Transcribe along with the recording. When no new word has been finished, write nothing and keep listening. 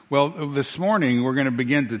Well, this morning we're going to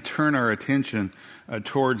begin to turn our attention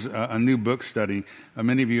towards a new book study.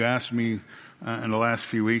 Many of you asked me in the last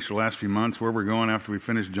few weeks or last few months where we're going after we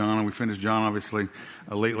finished John. And we finished John, obviously,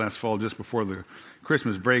 late last fall, just before the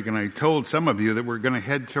Christmas break. And I told some of you that we're going to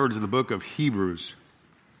head towards the book of Hebrews.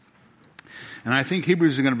 And I think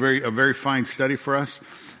Hebrews is going to be a very fine study for us.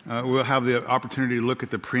 We'll have the opportunity to look at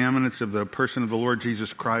the preeminence of the person of the Lord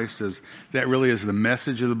Jesus Christ, as that really is the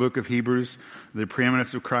message of the book of Hebrews. The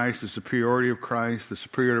preeminence of Christ, the superiority of Christ, the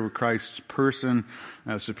superiority of Christ's person,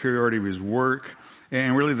 superiority of his work,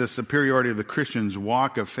 and really the superiority of the Christian's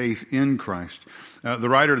walk of faith in Christ. The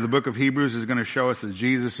writer of the book of Hebrews is going to show us that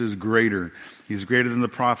Jesus is greater. He's greater than the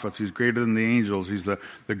prophets. He's greater than the angels. He's the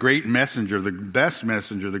great messenger, the best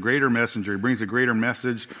messenger, the greater messenger. He brings a greater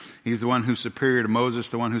message. He's the one who's superior to Moses,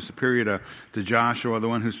 the one who's superior to Joshua, the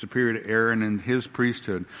one who's superior to Aaron and his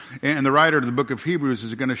priesthood. And the writer of the book of Hebrews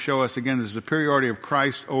is going to show us again the superiority of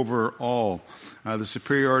Christ over all. The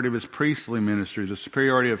superiority of his priestly ministry, the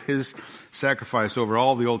superiority of his sacrifice over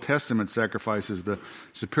all the Old Testament sacrifices, the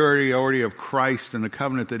superiority of Christ and the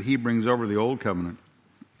covenant that he brings over the Old Covenant.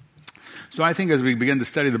 So I think as we begin to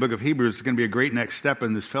study the book of Hebrews, it's going to be a great next step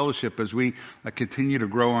in this fellowship as we continue to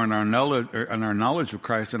grow in our knowledge of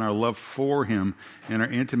Christ and our love for him and our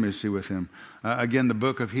intimacy with him. Again, the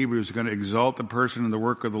book of Hebrews is going to exalt the person and the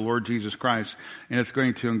work of the Lord Jesus Christ, and it's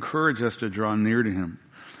going to encourage us to draw near to him.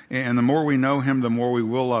 And the more we know him, the more we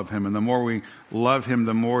will love him. And the more we love him,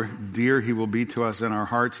 the more dear he will be to us in our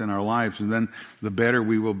hearts and our lives. And then the better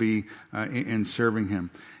we will be in serving him.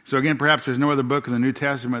 So again, perhaps there's no other book in the New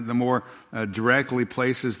Testament that more directly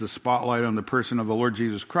places the spotlight on the person of the Lord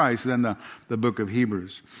Jesus Christ than the book of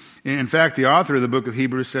Hebrews. In fact, the author of the book of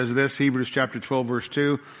Hebrews says this, Hebrews chapter 12, verse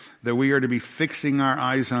 2, that we are to be fixing our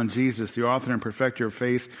eyes on Jesus, the author and perfecter of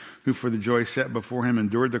faith, who for the joy set before him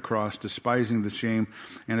endured the cross, despising the shame,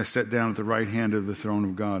 and is set down at the right hand of the throne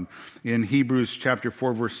of God. In Hebrews chapter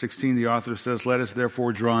 4, verse 16, the author says, let us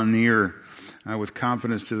therefore draw near with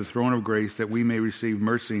confidence to the throne of grace, that we may receive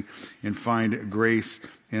mercy and find grace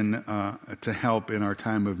to help in our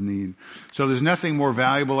time of need. So there's nothing more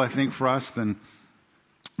valuable, I think, for us than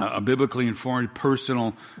a biblically informed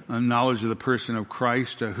personal knowledge of the person of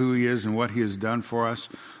Christ, who he is and what he has done for us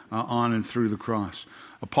on and through the cross.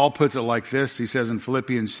 Paul puts it like this. He says in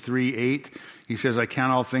Philippians 3:8, he says, I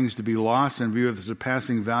count all things to be lost in view of the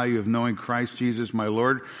surpassing value of knowing Christ Jesus my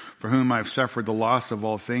Lord, for whom I have suffered the loss of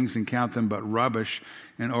all things, and count them but rubbish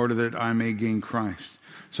in order that I may gain Christ.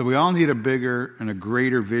 So we all need a bigger and a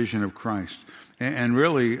greater vision of Christ. And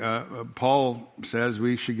really, Paul says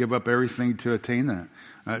we should give up everything to attain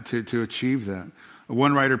that, to achieve that.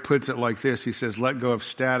 One writer puts it like this. He says, let go of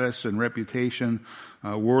status and reputation,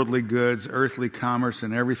 worldly goods, earthly commerce,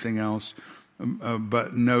 and everything else,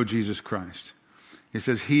 but know Jesus Christ. He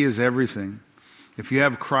says, he is everything. If you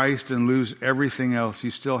have Christ and lose everything else, you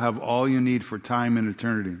still have all you need for time and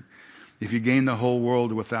eternity. If you gain the whole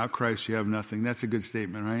world without Christ, you have nothing. That's a good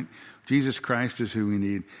statement, right? Jesus Christ is who we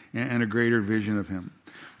need, and a greater vision of him.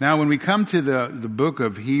 Now, when we come to the book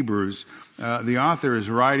of Hebrews, the author is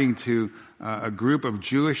writing to a group of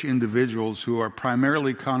Jewish individuals who are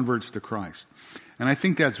primarily converts to Christ. And I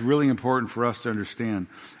think that's really important for us to understand.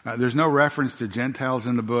 There's no reference to Gentiles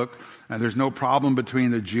in the book. There's no problem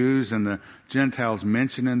between the Jews and the Gentiles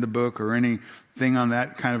mentioned in the book, or anything on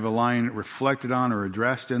that kind of a line reflected on or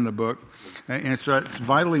addressed in the book. And so it's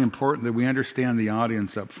vitally important that we understand the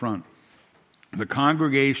audience up front. The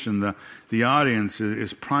congregation, the audience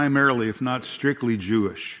is primarily, if not strictly,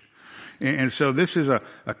 Jewish. And so this is a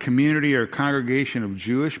community or a congregation of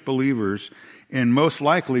Jewish believers. And most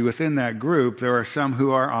likely within that group, there are some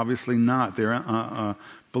who are obviously not. They're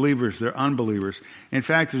believers, they're unbelievers. In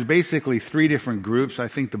fact, there's basically three different groups I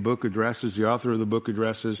think the book addresses, the author of the book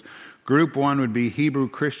addresses. Group one would be Hebrew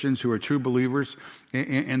Christians who are true believers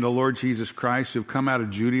in the Lord Jesus Christ, who've come out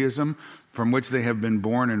of Judaism, from which they have been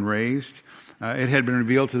born and raised. It had been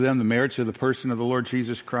revealed to them the merits of the person of the Lord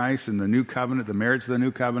Jesus Christ and the new covenant, the merits of the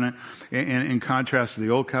new covenant, in contrast to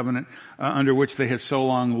the old covenant, under which they had so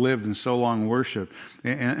long lived and so long worshiped.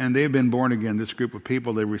 And they have been born again, this group of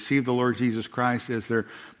people. They received the Lord Jesus Christ as their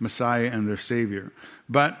Messiah and their Savior.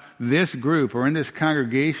 But this group, or in this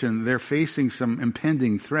congregation, they're facing some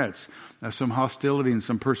impending threats, some hostility and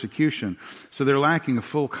some persecution. So they're lacking a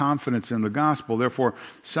full confidence in the gospel. Therefore,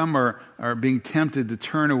 some are being tempted to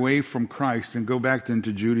turn away from Christ and go back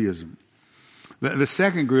into Judaism. The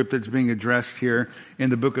second group that's being addressed here in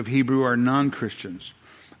the book of Hebrew are non-Christians.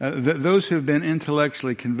 Those who have been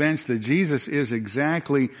intellectually convinced that Jesus is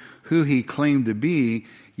exactly who he claimed to be,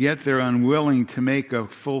 yet they're unwilling to make a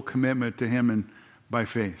full commitment to him and by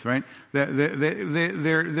faith, right?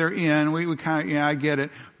 They're in. We kind of, I get it,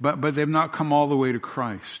 but they've not come all the way to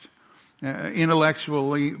Christ.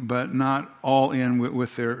 Intellectually, but not all in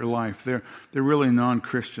with their life. They're really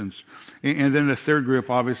non-Christians. And then the third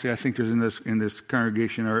group, obviously, I think there's in this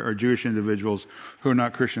congregation are Jewish individuals who are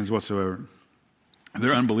not Christians whatsoever.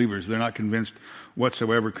 They're unbelievers. They're not convinced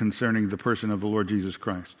whatsoever concerning the person of the Lord Jesus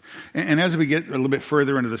Christ. And as we get a little bit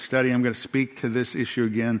further into the study, I'm going to speak to this issue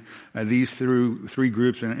again, these through three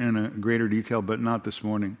groups in a greater detail, but not this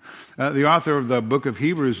morning. The author of the book of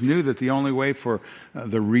Hebrews knew that the only way for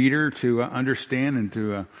the reader to understand and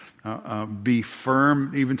to be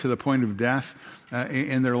firm, even to the point of death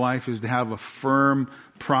in their life, is to have a firm,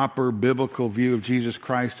 proper biblical view of Jesus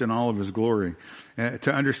Christ and all of His glory.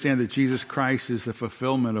 To understand that Jesus Christ is the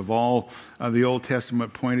fulfillment of all of the Old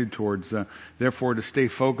Testament pointed towards. Therefore, to stay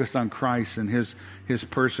focused on Christ and His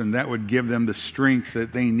person, that would give them the strength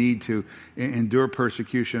that they need to endure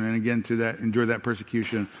persecution, and again, to endure that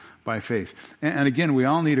persecution by faith. And again, we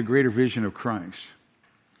all need a greater vision of Christ.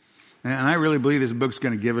 And I really believe this book's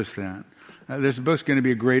going to give us that. This book's going to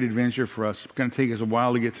be a great adventure for us. It's going to take us a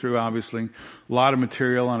while to get through, obviously. A lot of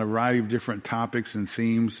material on a variety of different topics and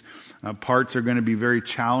themes. Parts are going to be very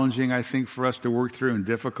challenging, I think, for us to work through, and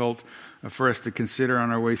difficult for us to consider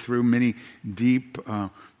on our way through. Many deep,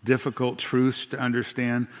 difficult truths to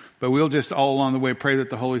understand. But we'll just all along the way pray that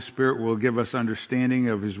the Holy Spirit will give us understanding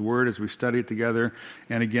of His Word as we study it together.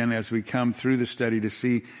 And again, as we come through the study, to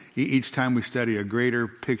see each time we study a greater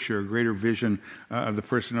picture, a greater vision of the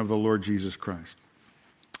person of the Lord Jesus Christ.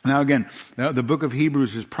 Now again, the book of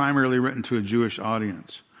Hebrews is primarily written to a Jewish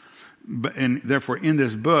audience. And therefore, in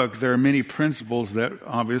this book, there are many principles that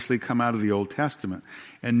obviously come out of the Old Testament,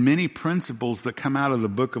 and many principles that come out of the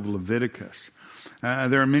book of Leviticus.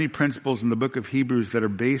 There are many principles in the book of Hebrews that are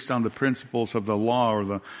based on the principles of the law or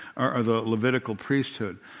the Levitical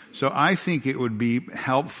priesthood. So I think it would be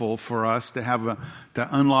helpful for us to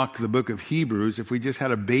unlock the book of Hebrews if we just had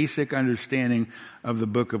a basic understanding of the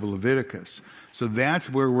book of Leviticus. So that's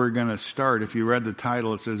where we're going to start. If you read the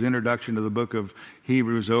title, it says Introduction to the Book of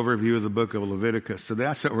Hebrews, Overview of the Book of Leviticus. So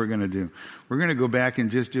that's what we're going to do. We're going to go back and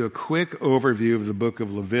just do a quick overview of the Book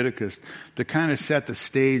of Leviticus to kind of set the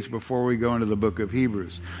stage before we go into the Book of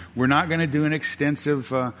Hebrews. We're not going to do an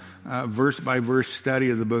extensive verse-by-verse study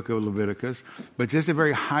of the Book of Leviticus, but just a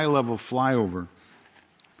very high-level flyover.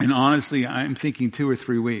 And honestly, I'm thinking 2 or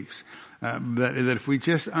 3 weeks. That if we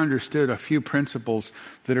just understood a few principles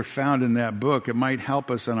that are found in that book, it might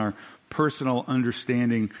help us in our personal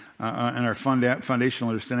understanding and our foundational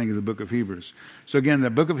understanding of the book of Hebrews. So again, the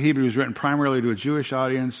book of Hebrews was written primarily to a Jewish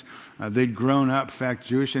audience. They'd grown up. In fact,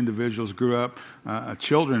 Jewish individuals grew up.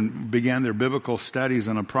 Children began their biblical studies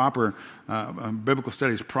on biblical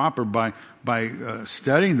studies proper by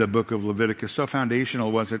studying the book of Leviticus. So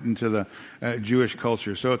foundational was it into the Jewish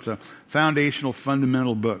culture. So it's a foundational,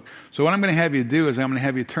 fundamental book. So what I'm going to have you do is I'm going to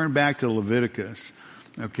have you turn back to Leviticus,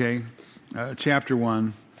 okay, chapter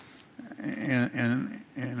 1.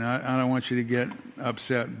 And I don't want you to get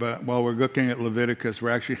upset, but while we're looking at Leviticus,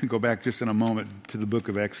 we're actually going to go back just in a moment to the book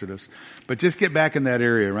of Exodus. But just get back in that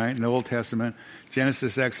area, right? In the Old Testament,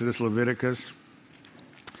 Genesis, Exodus, Leviticus.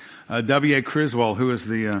 W.A. Criswell, who is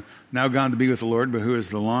the now gone to be with the Lord, but who is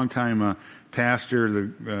the longtime pastor,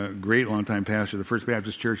 the great longtime pastor of the First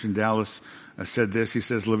Baptist Church in Dallas, said this. He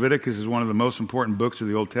says, Leviticus is one of the most important books of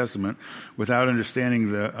the Old Testament. Without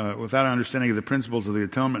understanding of the principles of the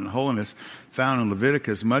atonement and holiness found in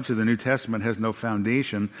Leviticus, much of the New Testament has no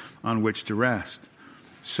foundation on which to rest.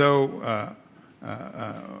 So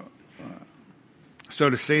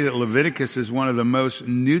to say that Leviticus is one of the most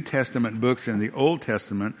New Testament books in the Old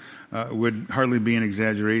Testament would hardly be an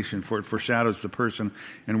exaggeration, for it foreshadows the person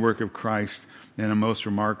and work of Christ in a most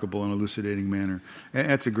remarkable and elucidating manner.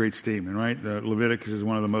 That's a great statement, right? Leviticus is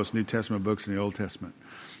one of the most New Testament books in the Old Testament.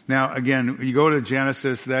 Now, again, you go to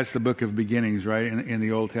Genesis, that's the book of beginnings, right, in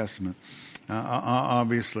the Old Testament.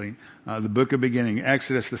 Obviously, the book of beginning.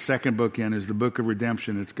 Exodus, the second book is the book of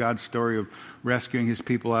redemption. It's God's story of rescuing His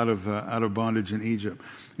people out of bondage in Egypt.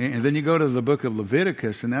 And then you go to the book of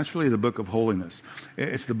Leviticus, and that's really the book of holiness.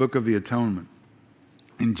 It's the book of the atonement.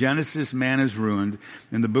 In Genesis, man is ruined.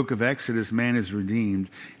 In the book of Exodus, man is redeemed.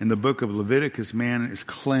 In the book of Leviticus, man is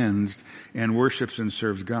cleansed and worships and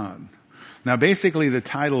serves God. Now, basically, the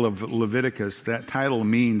title of Leviticus, that title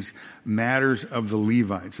means matters of the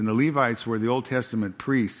Levites. And the Levites were the Old Testament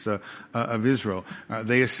priests of Israel.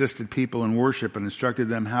 They assisted people in worship and instructed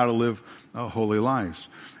them how to live holy lives.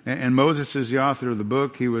 And Moses is the author of the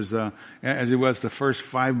book. He was, as he was the first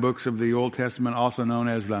 5 books of the Old Testament, also known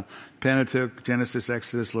as the Pentateuch, Genesis,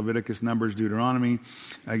 Exodus, Leviticus, Numbers, Deuteronomy.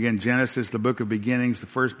 Again, Genesis, the book of beginnings, the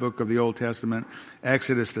first book of the Old Testament.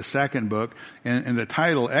 Exodus, the second book. And the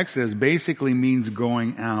title, Exodus, basically means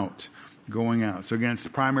going out. Going out. So again, it's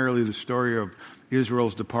primarily the story of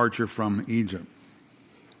Israel's departure from Egypt.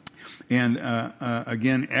 And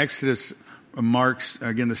again, Exodus marks,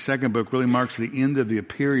 again, the second book really marks the end of the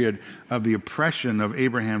period of the oppression of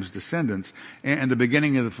Abraham's descendants and the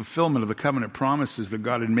beginning of the fulfillment of the covenant promises that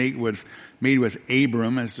God had made with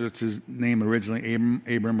Abram, as it's his name originally,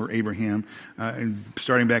 Abram or Abraham, and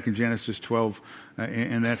starting back in Genesis 12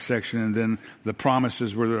 in that section. And then the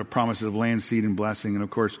promises were the promises of land, seed, and blessing. And of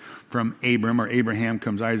course, from Abram or Abraham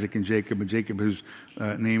comes Isaac and Jacob whose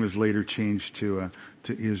name is later changed to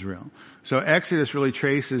Israel. So Exodus really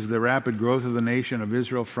traces the rapid growth of the nation of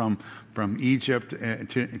Israel from Egypt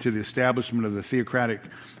to the establishment of the theocratic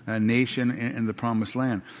nation in the Promised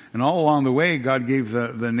Land. And all along the way, God gave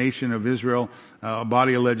the nation of Israel a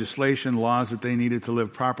body of legislation, laws that they needed to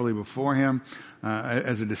live properly before Him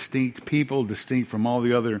as a distinct people, distinct from all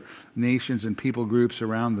the other nations and people groups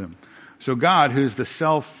around them. So God, who's the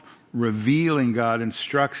self-revealing God,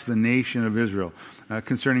 instructs the nation of Israel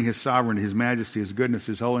concerning His sovereignty, His majesty, His goodness,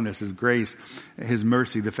 His holiness, His grace, His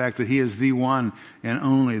mercy, the fact that He is the one and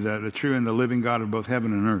only, the true and the living God of both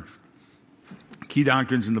heaven and earth. Key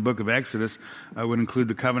doctrines in the book of Exodus would include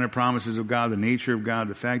the covenant promises of God, the nature of God,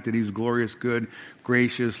 the fact that He's glorious, good,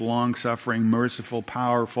 gracious, long-suffering, merciful,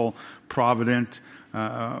 powerful, provident,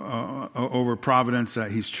 over providence.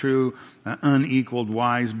 He's true, unequaled,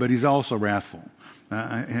 wise, but He's also wrathful.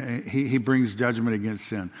 He brings judgment against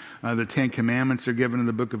sin. The Ten Commandments are given in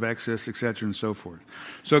the book of Exodus, etc., and so forth.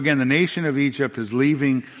 So again, the nation of Egypt is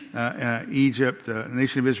leaving Egypt. The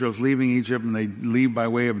nation of Israel is leaving Egypt, and they leave by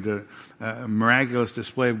way of the miraculous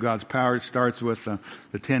display of God's power. It starts with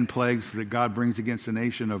the 10 plagues that God brings against the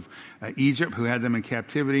nation of Egypt, who had them in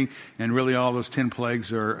captivity. And really all those 10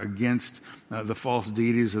 plagues are against the false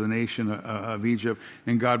deities of the nation of Egypt.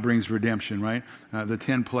 And God brings redemption, right? The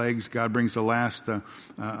 10 plagues, God brings the last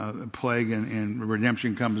plague, and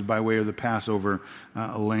redemption comes by way of the Passover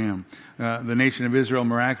lamb. The nation of Israel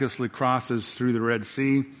miraculously crosses through the Red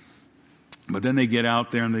Sea. But then they get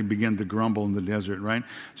out there and they begin to grumble in the desert, right?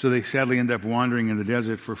 So they sadly end up wandering in the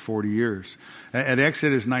desert for 40 years. At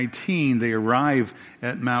Exodus 19, they arrive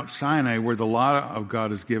at Mount Sinai, where the law of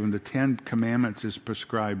God is given. The 10 Commandments is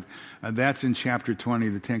prescribed. That's in chapter 20,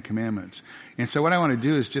 the 10 Commandments. And so what I want to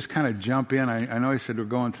do is just kind of jump in. I know I said we're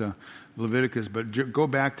going to Leviticus, but go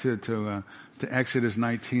back to Exodus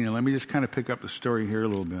 19, and let me just kind of pick up the story here a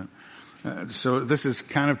little bit. So this is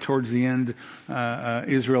kind of towards the end.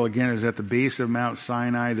 Israel again is at the base of Mount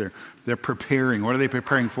Sinai. They're preparing. What are they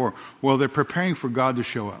preparing for? Well, they're preparing for God to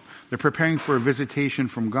show up. They're preparing for a visitation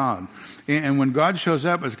from God. And when God shows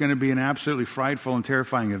up, it's going to be an absolutely frightful and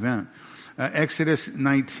terrifying event. Exodus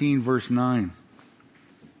 19 verse 9.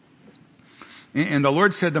 And the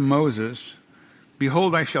Lord said to Moses,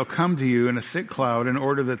 "Behold, I shall come to you in a thick cloud, in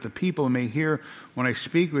order that the people may hear when I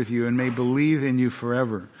speak with you and may believe in you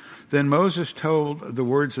forever." Then Moses told the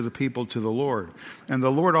words of the people to the Lord. And the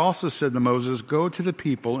Lord also said to Moses, "Go to the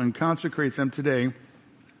people and consecrate them today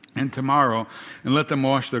and tomorrow, and let them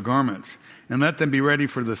wash their garments, and let them be ready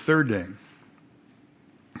for the third day.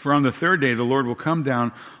 For on the third day the Lord will come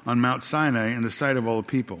down on Mount Sinai in the sight of all the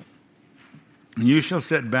people. And you shall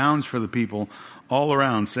set bounds for the people all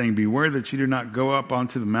around, saying, Beware that you do not go up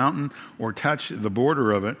onto the mountain or touch the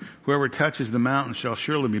border of it. Whoever touches the mountain shall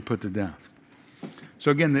surely be put to death." So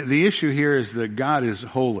again, the issue here is that God is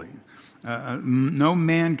holy. No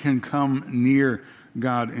man can come near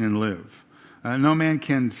God and live. No man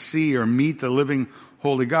can see or meet the living,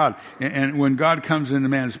 holy God. And when God comes into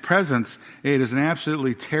man's presence, it is an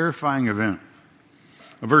absolutely terrifying event.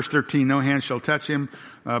 Verse 13, "No hand shall touch him,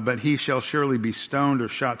 but he shall surely be stoned or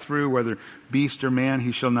shot through, whether beast or man,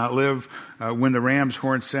 he shall not live. When the ram's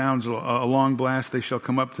horn sounds a long blast, they shall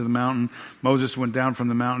come up to the mountain." Moses went down from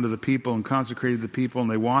the mountain to the people and consecrated the people,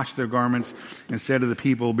 and they washed their garments and said to the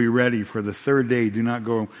people, "Be ready for the third day. Do not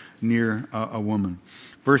go near a woman."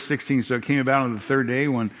 Verse 16, "So it came about on the third day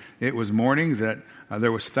when it was morning that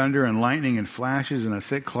there was thunder and lightning and flashes and a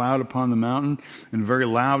thick cloud upon the mountain and very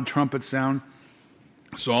loud trumpet sound.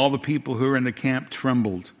 So all the people who were in the camp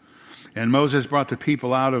trembled. And Moses brought the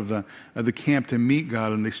people out of the camp to meet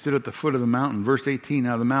God, and they stood at the foot of the mountain. Verse 18,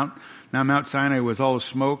 now Mount Sinai was all of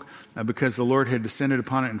smoke, because the Lord had descended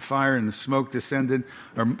upon it in fire, and the smoke ascended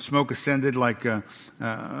like the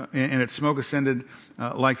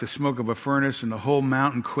smoke of a furnace, and the whole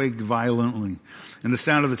mountain quaked violently. And the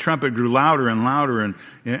sound of the trumpet grew louder and louder,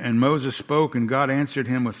 and Moses spoke, and God answered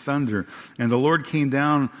him with thunder. And the Lord came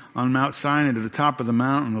down on Mount Sinai to the top of the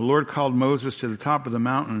mountain. The Lord called Moses to the top of the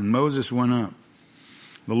mountain, and Moses went up.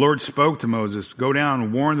 The Lord spoke to Moses, go down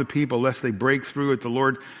and warn the people lest they break through at the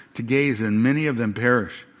Lord to gaze, and many of them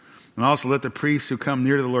perish. And also let the priests who come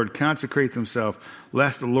near to the Lord consecrate themselves,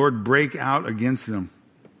 lest the Lord break out against them.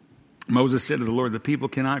 Moses said to the Lord, the people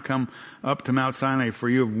cannot come up to Mount Sinai, for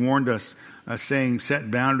you have warned us, saying, set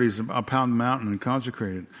boundaries upon the mountain and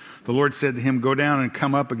consecrate it. The Lord said to him, go down and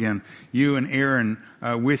come up again, you and Aaron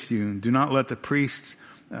with you. Do not let the priests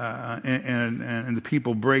and the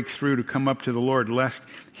people break through to come up to the Lord, lest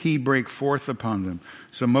he break forth upon them.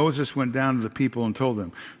 So Moses went down to the people and told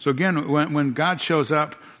them. So again, when God shows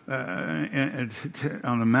up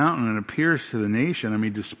on the mountain and appears to the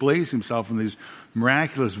nation, displays himself in these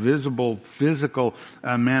miraculous, visible, physical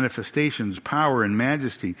manifestations, power and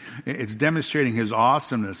majesty. It's demonstrating his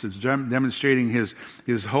awesomeness. It's demonstrating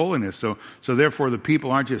his holiness. So therefore the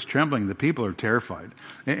people aren't just trembling, the people are terrified,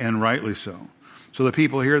 and rightly so. So the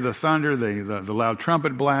people hear the thunder, the loud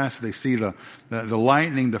trumpet blast, they see the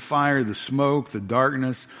lightning, the fire, the smoke, the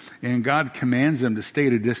darkness, and God commands them to stay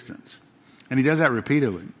at a distance. And he does that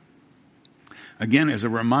repeatedly. Again, as a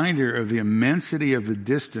reminder of the immensity of the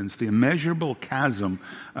distance, the immeasurable chasm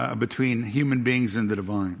between human beings and the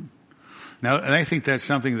divine. Now, and I think that's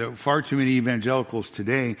something that far too many evangelicals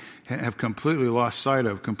today have completely lost sight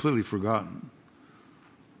of, completely forgotten.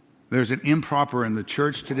 There's an improper in the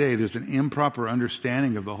church today, there's an improper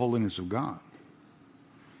understanding of the holiness of God.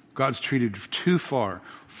 God's treated far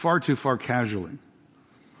too far casually.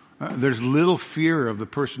 There's little fear of the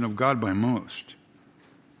person of God by most.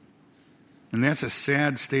 And that's a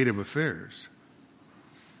sad state of affairs.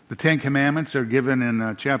 The Ten Commandments are given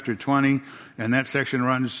in chapter 20, and that section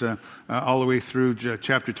runs all the way through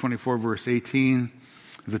chapter 24, verse 18.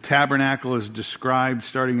 The tabernacle is described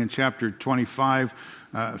starting in chapter 25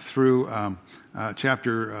 through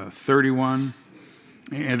chapter 31.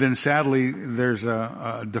 And then sadly, there's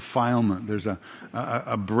a defilement. There's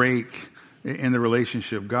a break in the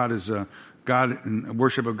relationship. God and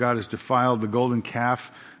worship of God is defiled. The golden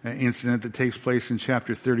calf incident that takes place in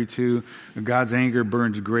chapter 32. God's anger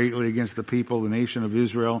burns greatly against the people, the nation of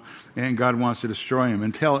Israel, and God wants to destroy him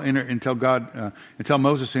until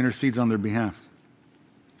Moses intercedes on their behalf.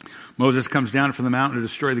 Moses comes down from the mountain to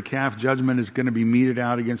destroy the calf. Judgment is going to be meted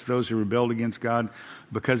out against those who rebelled against God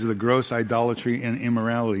because of the gross idolatry and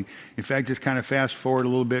immorality. In fact, just kind of fast forward a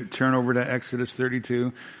little bit, turn over to Exodus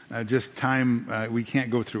 32. We can't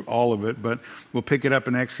go through all of it, but we'll pick it up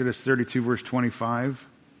in Exodus 32, verse 25.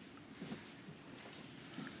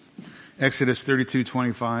 Exodus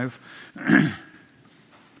 32:25.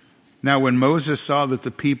 Now, when Moses saw that the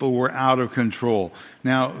people were out of control.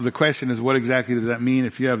 Now, the question is, what exactly does that mean?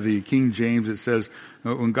 If you have the King James, it says,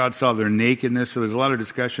 when God saw their nakedness. So there's a lot of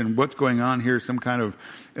discussion. What's going on here? Some kind of,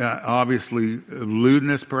 obviously,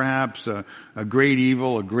 lewdness, perhaps, a great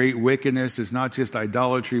evil, a great wickedness. It's not just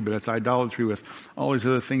idolatry, but it's idolatry with all these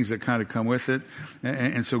other things that kind of come with it.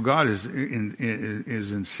 And so God is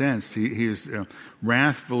incensed. He is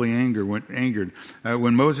wrathfully angered.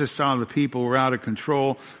 When Moses saw the people were out of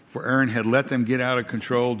control, for Aaron had let them get out of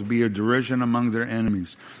control to be a derision among their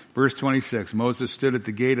enemies. Verse 26, Moses stood at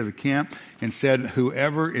the gate of the camp and said,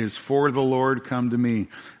 whoever is for the Lord, come to me.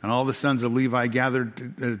 And all the sons of Levi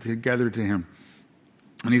gathered together to him.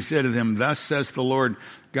 And he said to them, thus says the Lord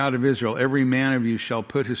God of Israel, every man of you shall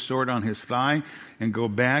put his sword on his thigh and go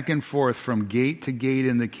back and forth from gate to gate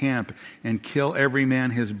in the camp and kill every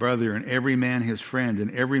man his brother and every man his friend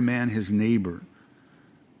and every man his neighbor.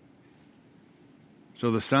 So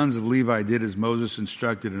the sons of Levi did as Moses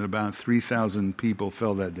instructed, and about 3,000 people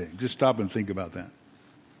fell that day. Just stop and think about that.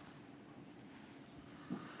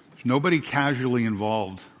 There's nobody casually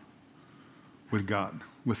involved with God,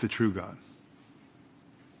 with the true God.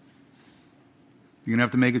 You're going to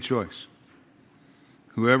have to make a choice.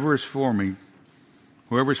 Whoever is for me,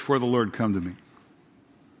 whoever is for the Lord, come to me.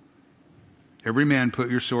 Every man put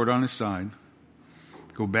your sword on his side,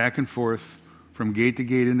 go back and forth from gate to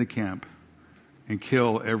gate in the camp, and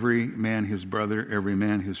kill every man his brother, every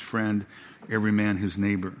man his friend, every man his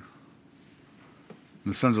neighbor.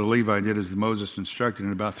 And the sons of Levi did as Moses instructed,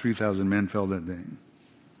 and about 3,000 men fell that day.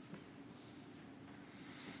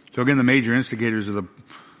 So again, the major instigators of the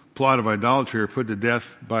plot of idolatry are put to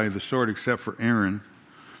death by the sword except for Aaron.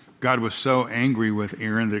 God was so angry with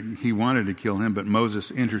Aaron that he wanted to kill him, but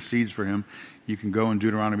Moses intercedes for him. You can go in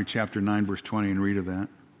Deuteronomy chapter 9, verse 20 and read of that.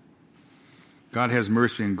 God has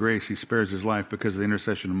mercy and grace. He spares his life because of the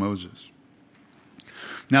intercession of Moses.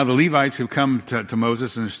 Now the Levites who come to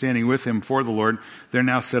Moses and are standing with him for the Lord, they're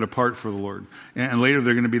now set apart for the Lord. And later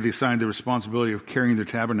they're going to be assigned the responsibility of carrying the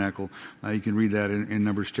tabernacle. You can read that in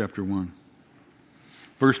Numbers chapter 1.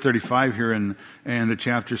 Verse 35 here in the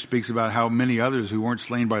chapter speaks about how many others who weren't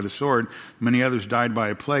slain by the sword, many others died by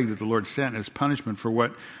a plague that the Lord sent as punishment for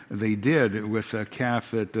what they did with a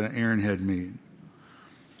calf that Aaron had made.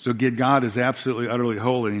 So God is absolutely, utterly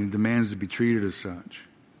holy, and he demands to be treated as such.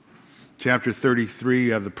 Chapter 33,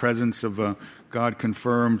 you have the presence of God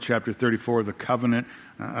confirmed. Chapter 34, the covenant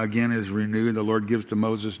again is renewed. The Lord gives to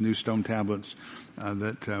Moses new stone tablets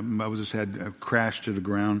that Moses had crashed to the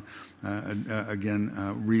ground,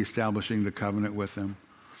 again reestablishing the covenant with them.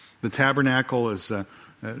 The tabernacle is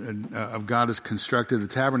of God is constructed. The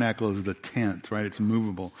tabernacle is the tent, right? It's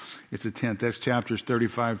movable. It's a tent. That's chapters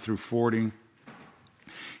 35 through 40.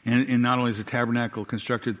 And not only is the tabernacle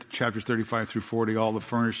constructed, chapters 35 through 40, all the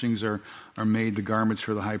furnishings are made, the garments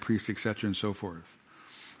for the high priest, etc., and so forth.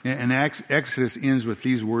 And Exodus ends with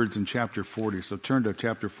these words in chapter 40. So turn to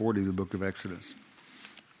chapter 40 of the book of Exodus.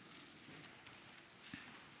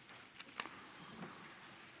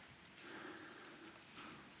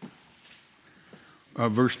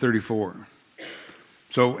 Verse 34.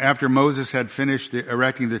 So after Moses had finished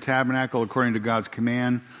erecting the tabernacle according to God's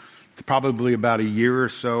command, probably about a year or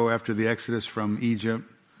so after the Exodus from Egypt,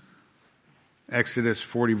 Exodus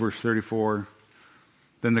 40 verse 34,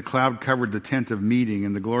 then the cloud covered the tent of meeting,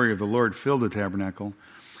 and the glory of the Lord filled the tabernacle.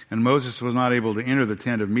 And Moses was not able to enter the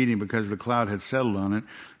tent of meeting because the cloud had settled on it,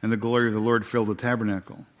 and the glory of the Lord filled the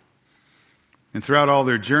tabernacle. And throughout all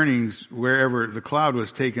their journeys, wherever the cloud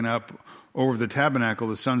was taken up over the tabernacle,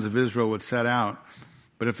 the sons of Israel would set out.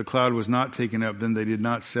 But if the cloud was not taken up, then they did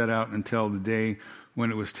not set out until the day when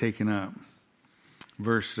it was taken up.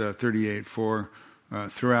 Verse 38, for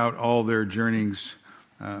throughout all their journeys,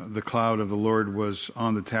 the cloud of the Lord was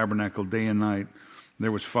on the tabernacle day and night.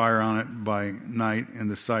 There was fire on it by night in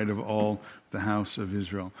the sight of all the house of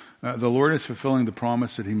Israel. The Lord is fulfilling the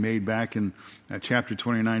promise that he made back in chapter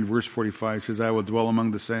 29, verse 45. It says, I will dwell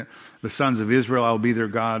among the sons of Israel. I'll be their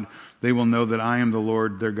God. They will know that I am the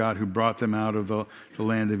Lord, their God, who brought them out of the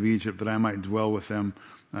land of Egypt, that I might dwell with them.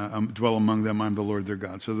 Dwell among them, I'm the Lord their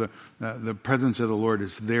God. So the presence of the Lord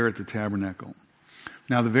is there at the tabernacle.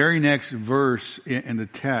 Now the very next verse in the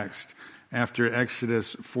text after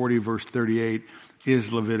Exodus 40 verse 38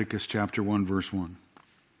 is Leviticus chapter 1 verse 1.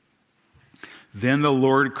 Then the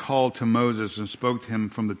Lord called to Moses and spoke to him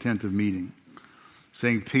from the tent of meeting,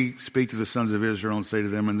 saying, speak to the sons of Israel and say to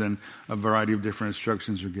them, and then a variety of different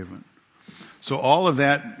instructions are given. So all of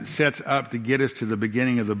that sets up to get us to the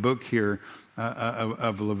beginning of the book here,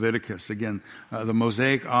 of Leviticus. Again, the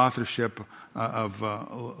Mosaic authorship of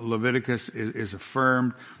Leviticus is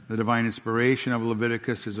affirmed. The divine inspiration of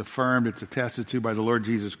Leviticus is affirmed. It's attested to by the Lord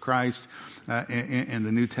Jesus Christ in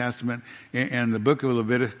the New Testament. And the book of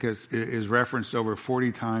Leviticus is referenced over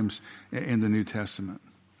 40 times in the New Testament.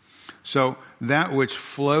 So that which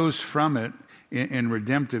flows from it in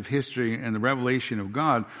redemptive history and the revelation of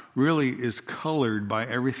God really is colored by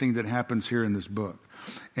everything that happens here in this book.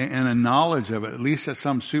 And a knowledge of it, at least at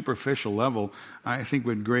some superficial level, I think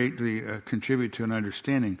would greatly contribute to an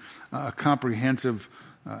understanding, a comprehensive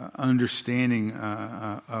understanding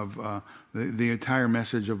of the entire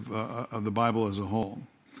message of the Bible as a whole.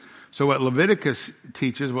 So what Leviticus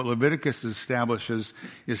teaches, what Leviticus establishes,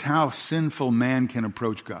 is how sinful man can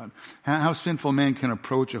approach God. How sinful man can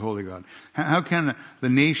approach a holy God. How can the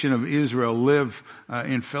nation of Israel live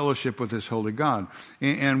in fellowship with this holy God?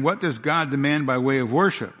 And what does God demand by way of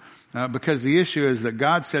worship? Because the issue is that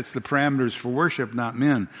God sets the parameters for worship, not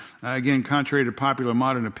men. Again, contrary to popular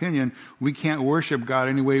modern opinion, we can't worship God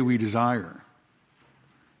any way we desire.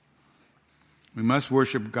 We must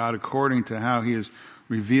worship God according to how He is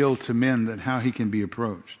revealed to men, that how He can be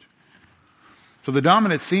approached. So the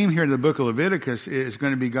dominant theme here in the book of Leviticus is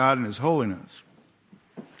going to be God and His holiness.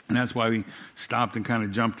 And that's why we stopped and kind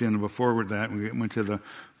of jumped in before with that. We went to the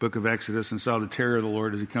book of Exodus and saw the terror of the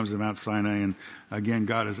Lord as He comes to Mount Sinai. And again,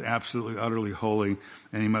 God is absolutely, utterly holy,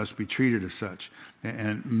 and He must be treated as such.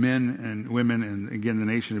 And men and women, and again, the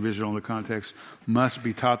nation of Israel in the context, must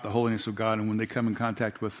be taught the holiness of God. And when they come in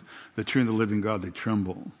contact with the true and the living God, they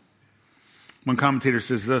tremble. One commentator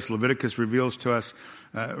says this: Leviticus reveals to us,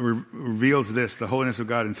 reveals this, the holiness of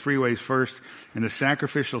God, in three ways. First, in the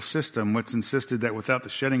sacrificial system, what's insisted that without the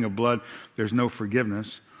shedding of blood, there's no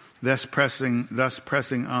forgiveness. thus pressing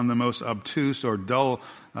on the most obtuse or dull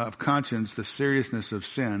of conscience the seriousness of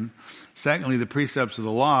sin. Secondly, the precepts of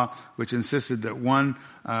the law, which insisted that one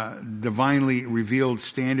divinely revealed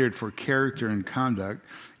standard for character and conduct.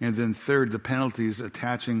 And then third, the penalties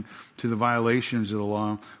attaching to the violations of the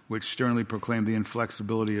law, which sternly proclaim the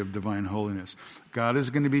inflexibility of divine holiness. God is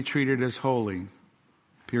going to be treated as holy,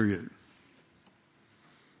 period.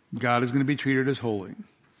 God is going to be treated as holy.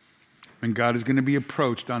 And God is going to be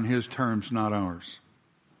approached on his terms, not ours.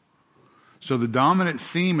 So the dominant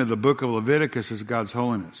theme of the book of Leviticus is God's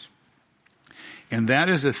holiness. And that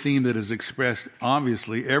is a theme that is expressed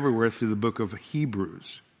obviously everywhere through the book of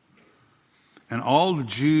Hebrews. And all the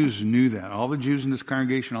Jews knew that. All the Jews in this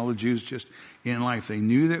congregation, all the Jews just in life, they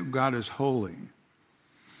knew that God is holy.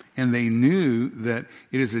 And they knew that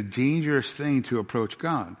it is a dangerous thing to approach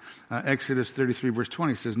God. Exodus 33 verse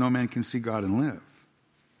 20 says, no man can see God and live.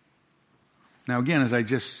 Now again, as I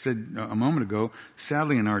just said a moment ago,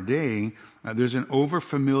 sadly in our day, there's an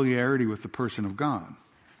over-familiarity with the person of God,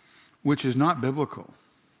 which is not biblical.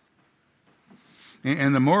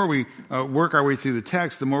 And the more we work our way through the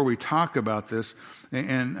text, the more we talk about this,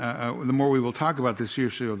 and the more we will talk about this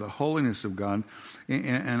issue of the holiness of God.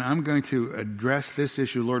 And I'm going to address this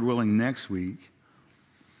issue, Lord willing, next week,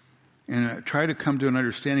 and try to come to an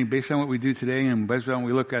understanding based on what we do today and based on what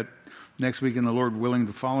we look at next week and the Lord willing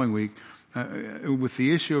the following week. With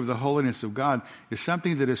the issue of the holiness of God is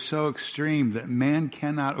something that is so extreme that man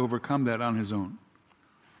cannot overcome that on his own.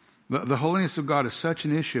 The holiness of God is such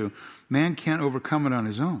an issue, man can't overcome it on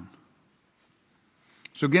his own.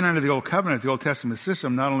 So again, under the Old Covenant, the Old Testament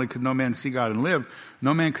system, not only could no man see God and live,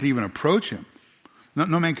 no man could even approach him.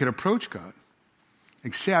 No man could approach God,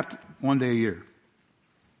 except one day a year.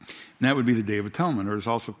 And that would be the Day of Atonement, or it's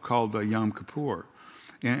also called Yom Kippur.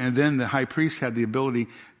 And then the high priest had the ability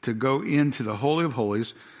to go into the Holy of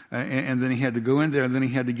Holies, and then he had to go in there, and then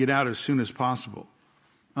he had to get out as soon as possible,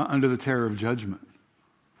 under the terror of judgment.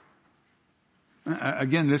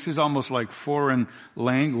 Again, this is almost like foreign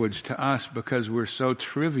language to us because we're so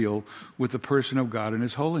trivial with the person of God and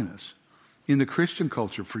his holiness. In the Christian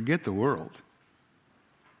culture, forget the world.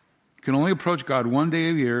 You can only approach God one day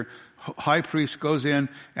a year. High priest goes in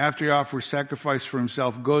after he offers sacrifice for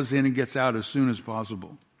himself, goes in and gets out as soon as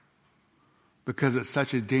possible. Because it's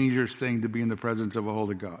such a dangerous thing to be in the presence of a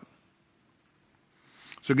holy God.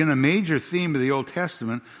 So again, the major theme of the Old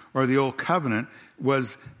Testament or the Old Covenant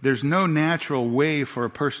was there's no natural way for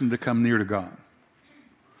a person to come near to God.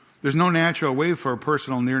 There's no natural way for a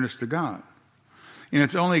personal nearness to God. And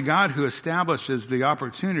it's only God who establishes the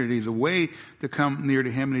opportunity, the way to come near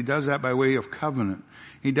to him, and he does that by way of covenant.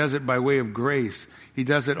 He does it by way of grace. He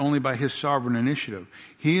does it only by his sovereign initiative.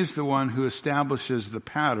 He is the one who establishes the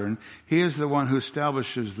pattern. He is the one who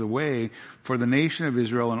establishes the way for the nation of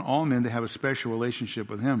Israel and all men to have a special relationship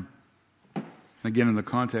with him. Again, in the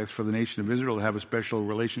context for the nation of Israel to have a special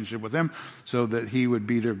relationship with him so that he would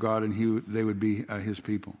be their God and they would be his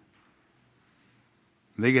people.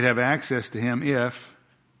 They could have access to him if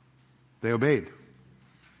they obeyed.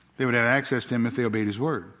 They would have access to him if they obeyed his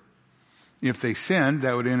word. If they sinned,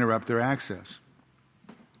 that would interrupt their access.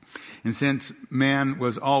 And since man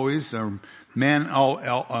was always, or man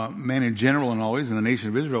in general and always, and the nation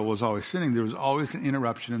of Israel was always sinning, there was always an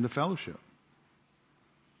interruption in the fellowship.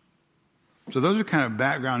 So those are kind of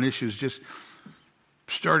background issues, just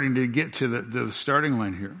starting to get to the starting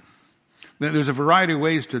line here. There's a variety of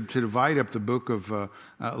ways to divide up the book of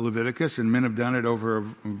Leviticus, and men have done it over a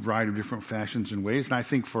variety of different fashions and ways. And I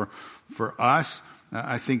think for us,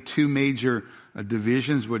 I think two major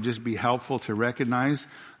divisions would just be helpful to recognize,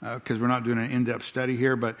 because we're not doing an in-depth study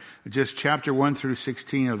here, but just chapter 1 through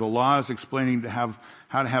 16 are the laws explaining how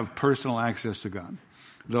to have personal access to God.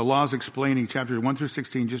 The laws explaining chapters 1 through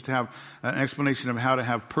 16 just to have an explanation of how to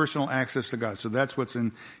have personal access to God. So that's what's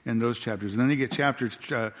in those chapters. And then you get chapters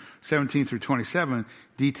 17 through 27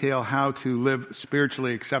 detail how to live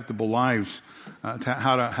spiritually acceptable lives,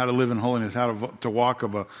 how to live in holiness, how to walk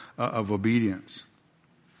of obedience.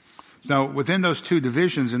 Now, within those two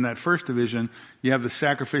divisions, in that first division, you have the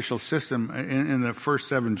sacrificial system in the first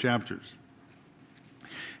 7 chapters.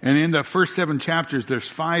 And in the first 7 chapters, there's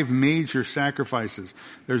 5 major sacrifices.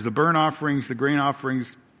 There's the burnt offerings, the grain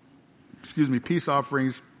offerings, peace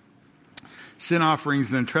offerings, sin offerings,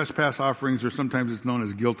 and then trespass offerings, or sometimes it's known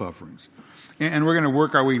as guilt offerings. And we're going to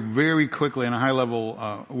work our way very quickly in a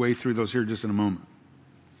high-level way through those here just in a moment.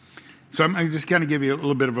 So I'm just going to give you a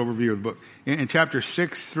little bit of overview of the book. In chapter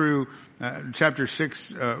 6 through chapter 6,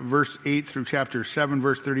 verse 8 through chapter 7,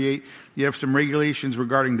 verse 38, you have some regulations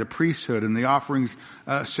regarding the priesthood and the offerings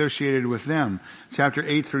associated with them. Chapter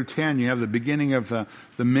 8 through 10, you have the beginning of the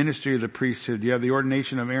ministry of the priesthood. You have the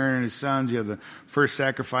ordination of Aaron and his sons. You have the first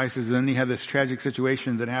sacrifices. And then you have this tragic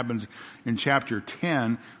situation that happens in chapter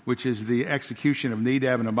 10, which is the execution of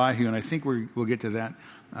Nadab and Abihu. And I think we'll get to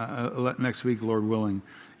that next week, Lord willing.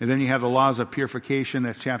 And then you have the laws of purification.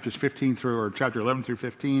 That's chapters 15 through, or chapter 11 through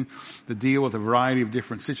 15, that deal with a variety of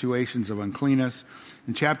different situations of uncleanness.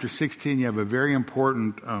 In chapter 16, you have a very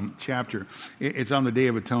important chapter. It's on the Day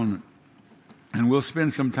of Atonement. And we'll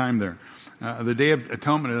spend some time there. The Day of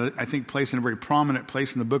Atonement, I think, placed in a very prominent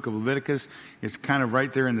place in the book of Leviticus. It's kind of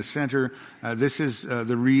right there in the center. This is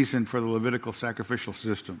the reason for the Levitical sacrificial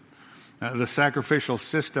system. The sacrificial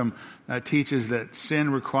system teaches that sin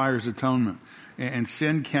requires atonement. And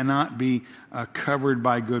sin cannot be covered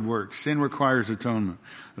by good works. Sin requires atonement.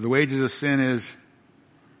 The wages of sin is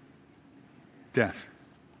death.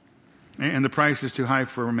 And the price is too high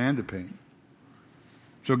for a man to pay.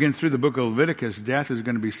 So again, through the book of Leviticus, death is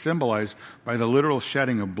going to be symbolized by the literal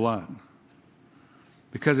shedding of blood.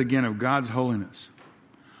 Because again, of God's holiness.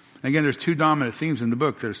 Again, there's two dominant themes in the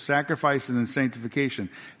book. There's sacrifice and then sanctification.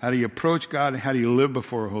 How do you approach God? How do you live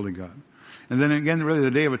before a holy God? And then again, really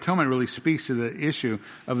the Day of Atonement really speaks to the issue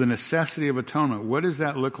of the necessity of atonement. What does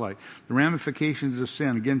that look like? The ramifications of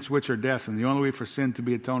sin, against which are death. And the only way for sin to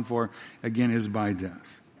be atoned for, again, is by death.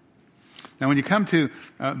 Now, when you come to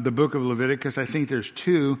the book of Leviticus, I think there's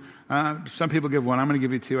two. Some people give one. I'm going to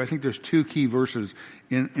give you two. I think there's two key verses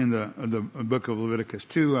in the book of Leviticus.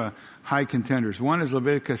 Two high contenders. One is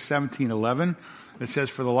Leviticus 17:11. It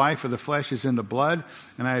says, "For the life of the flesh is in the blood,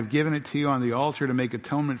 and I have given it to you on the altar to make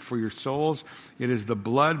atonement for your souls. It is the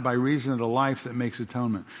blood by reason of the life that makes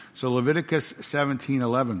atonement." So Leviticus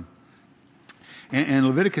 17:11. And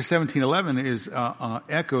Leviticus 17:11 is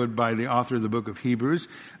echoed by the author of the book of Hebrews.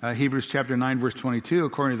 Hebrews chapter 9, verse 22,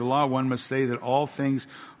 according to the law, one must say that all things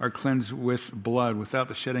are cleansed with blood. Without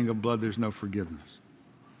the shedding of blood, there's no forgiveness.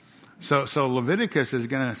 So Leviticus is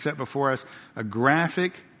going to set before us a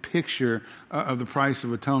graphic picture of the price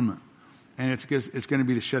of atonement. And it's going to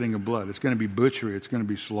be the shedding of blood. It's going to be butchery. It's going to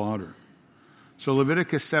be slaughter. So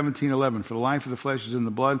Leviticus 17:11, "For the life of the flesh is in the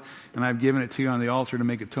blood, and I've given it to you on the altar to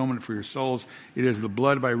make atonement for your souls. It is the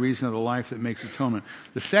blood by reason of the life that makes atonement."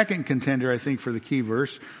 The second contender, I think, for the key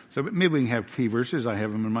verse, so maybe we can have key verses. I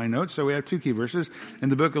have them in my notes. So we have two key verses. In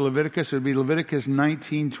the book of Leviticus, it would be Leviticus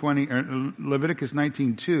 19:20, or Leviticus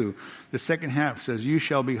 19:2. The second half says, "You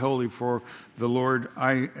shall be holy, for the Lord,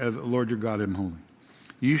 the Lord your God, am holy."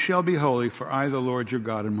 You shall be holy, for I, the Lord your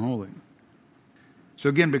God, am holy. So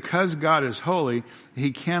again, because God is holy,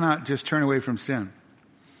 He cannot just turn away from sin.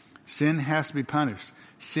 Sin has to be punished.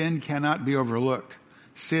 Sin cannot be overlooked.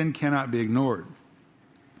 Sin cannot be ignored.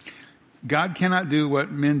 God cannot do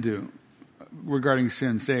what men do regarding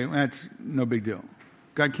sin, say, that's no big deal.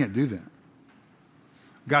 God can't do that.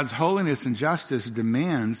 God's holiness and justice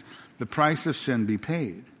demands the price of sin be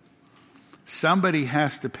paid. Somebody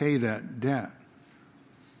has to pay that debt.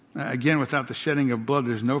 Again, without the shedding of blood,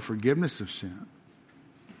 there's no forgiveness of sin.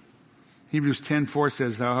 Hebrews 10:4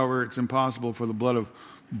 says, however, it's impossible for the blood of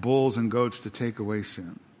bulls and goats to take away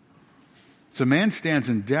sin. So man stands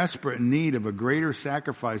in desperate need of a greater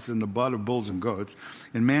sacrifice than the blood of bulls and goats.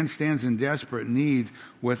 And man stands in desperate need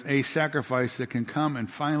with a sacrifice that can come and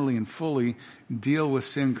finally and fully deal with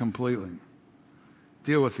sin completely.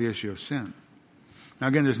 Deal with the issue of sin. Now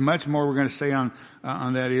again, there's much more we're going to say on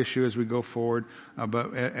that issue as we go forward.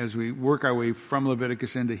 But as we work our way from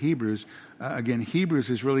Leviticus into Hebrews, again, Hebrews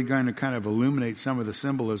is really going to kind of illuminate some of the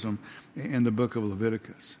symbolism in the book of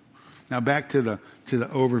Leviticus. Now back to the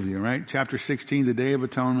overview, right? Chapter 16, the Day of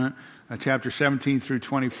Atonement. Chapter 17 through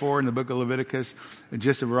 24 in the book of Leviticus,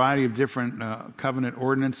 just a variety of different covenant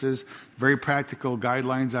ordinances, very practical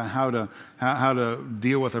guidelines on how to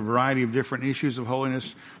deal with a variety of different issues of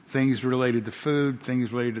holiness, things related to food,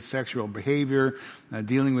 things related to sexual behavior,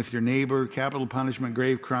 dealing with your neighbor, capital punishment,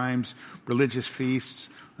 grave crimes, religious feasts,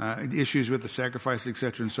 issues with the sacrifice,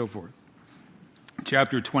 etc., and so forth.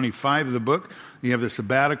 Chapter 25 of the book, you have the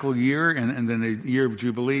sabbatical year and then the year of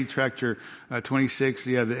Jubilee. Chapter 26,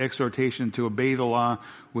 you have the exhortation to obey the law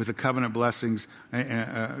with the covenant blessings,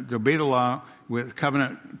 to obey the law with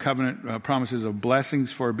covenant promises of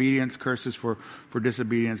blessings for obedience, curses for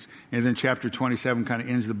disobedience. And then chapter 27 kind of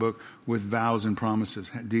ends the book with vows and promises,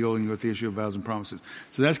 dealing with the issue of vows and promises.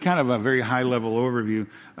 So that's kind of a very high level overview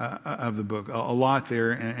of the book. A lot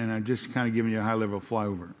there, and I'm just kind of giving you a high level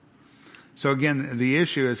flyover. So again, the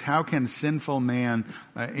issue is, how can sinful man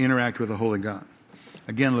interact with a holy God?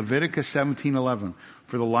 Again, Leviticus 17:11.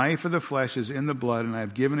 For the life of the flesh is in the blood, and I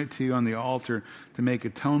have given it to you on the altar to make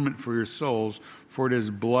atonement for your souls. For it is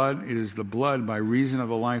the blood by reason of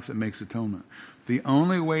the life that makes atonement. The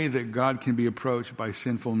only way that God can be approached by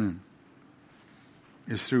sinful men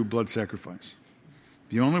is through blood sacrifice.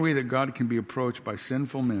 The only way that God can be approached by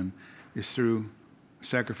sinful men is through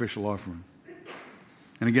sacrificial offering.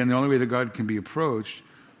 And again, the only way that God can be approached,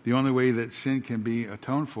 the only way that sin can be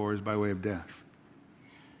atoned for is by way of death.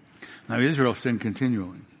 Now, Israel sinned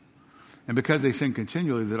continually. And because they sinned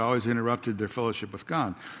continually, that always interrupted their fellowship with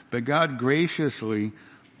God. But God graciously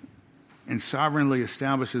and sovereignly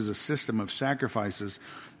establishes a system of sacrifices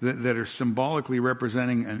that are symbolically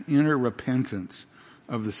representing an inner repentance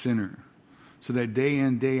of the sinner, so that day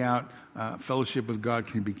in, day out, fellowship with God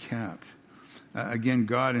can be kept. Again,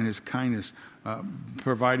 God in His kindness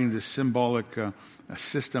providing this symbolic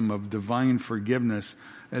system of divine forgiveness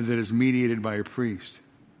that is mediated by a priest.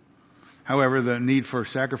 However, the need for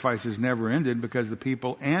sacrifices never ended because the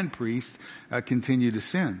people and priests continue to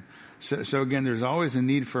sin. So again, there's always a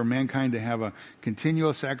need for mankind to have a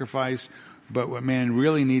continual sacrifice, but what man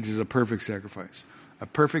really needs is a perfect sacrifice. A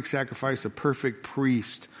perfect sacrifice, a perfect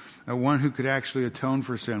priest, one who could actually atone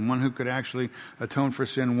for sin, one who could actually atone for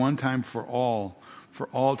sin one time for all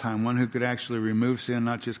time, one who could actually remove sin,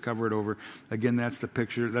 not just cover it over. Again, that's the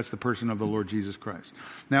picture, that's the person of the Lord Jesus Christ.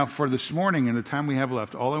 Now, for this morning and the time we have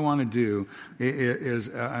left, all I want to do is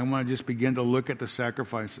I want to just begin to look at the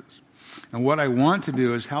sacrifices. And what I want to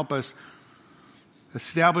do is help us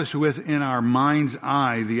establish within our mind's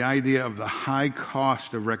eye the idea of the high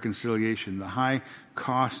cost of reconciliation, the high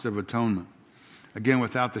cost of atonement. Again,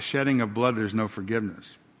 without the shedding of blood, there's no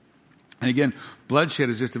forgiveness. And again, bloodshed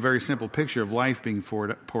is just a very simple picture of life being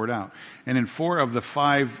poured out. And in 4 of the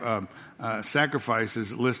 5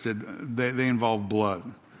 sacrifices listed, they involve blood,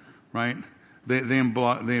 right? They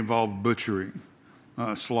involve butchery,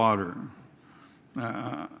 slaughter.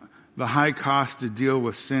 The high cost to deal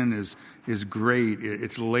with sin is great.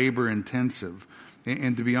 It's labor intensive.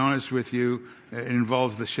 And to be honest with you, it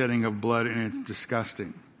involves the shedding of blood, and it's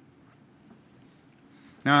disgusting.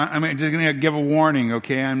 Now, I'm just going to give a warning,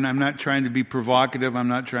 okay? I'm not trying to be provocative. I'm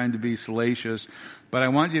not trying to be salacious. But I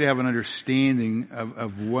want you to have an understanding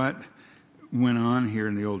of what went on here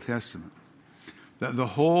in the Old Testament. The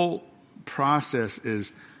whole process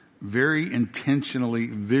is very intentionally,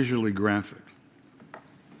 visually graphic.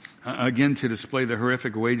 Again, to display the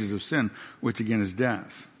horrific wages of sin, which again is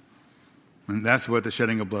death. And that's what the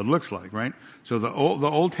shedding of blood looks like, right? So the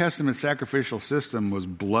Old Testament sacrificial system was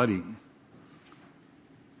bloody.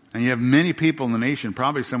 And you have many people in the nation,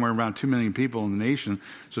 probably somewhere around 2 million people in the nation.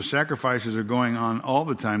 So sacrifices are going on all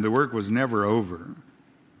the time. The work was never over.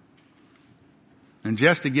 And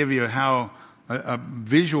just to give you a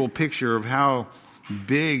visual picture of how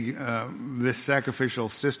big this sacrificial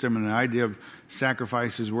system and the idea of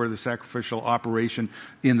sacrifices were, the sacrificial operation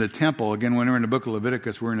in the temple. Again, when we're in the book of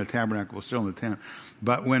Leviticus, we're in the tabernacle, we're still in the tent.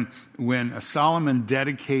 But when Solomon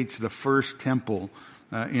dedicates the first temple,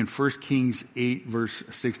 in 1 Kings 8, verse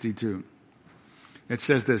 62. It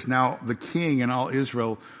says this, "Now the king and all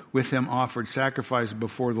Israel with him offered sacrifice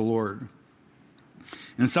before the Lord.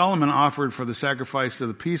 And Solomon offered for the sacrifice of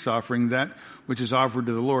the peace offering, that which is offered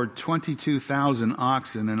to the Lord, 22,000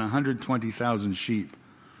 oxen and 120,000 sheep.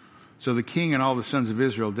 So the king and all the sons of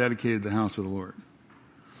Israel dedicated the house of the Lord."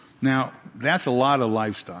 Now, that's a lot of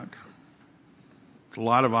livestock. It's a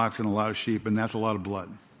lot of oxen, a lot of sheep, and that's a lot of blood.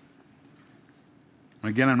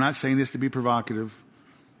 Again, I'm not saying this to be provocative,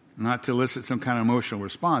 not to elicit some kind of emotional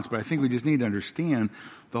response, but I think we just need to understand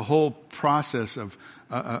the whole process of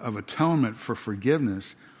atonement for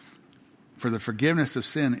forgiveness, for the forgiveness of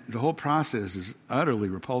sin. The whole process is utterly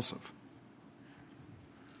repulsive.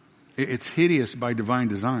 It's hideous by divine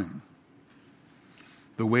design.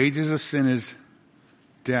 The wages of sin is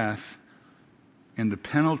death, and the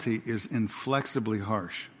penalty is inflexibly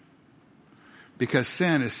harsh. Because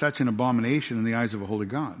sin is such an abomination in the eyes of a holy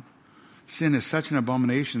God. Sin is such an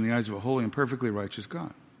abomination in the eyes of a holy and perfectly righteous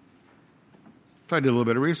God. So I did a little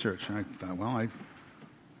bit of research. And I thought, well,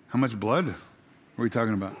 how much blood are we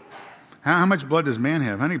talking about? How much blood does man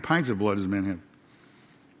have? How many pints of blood does man have?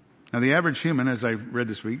 Now, the average human, as I read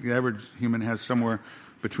this week, the average human has somewhere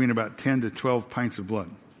between about 10 to 12 pints of blood.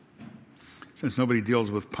 Since nobody deals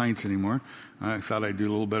with pints anymore, I thought I'd do a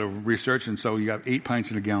little bit of research, and so you got 8 pints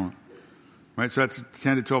in a gallon. Right, so that's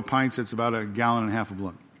 10 to 12 pints. That's about a gallon and a half of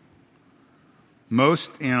blood.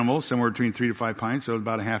 Most animals, somewhere between 3 to 5 pints, so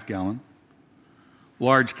about a half gallon.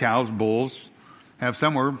 Large cows, bulls, have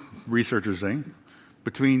somewhere, researchers say,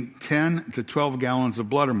 between 10 to 12 gallons of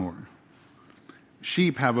blood or more.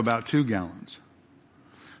 Sheep have about 2 gallons.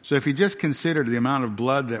 So if you just consider the amount of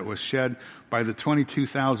blood that was shed by the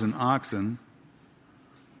 22,000 oxen,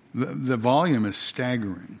 the volume is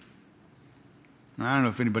staggering. And I don't know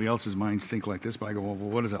if anybody else's minds think like this, but I go, well,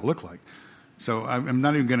 what does that look like? So I'm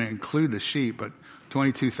not even going to include the sheep, but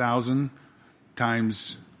 22,000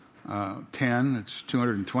 times 10, it's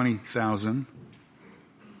 220,000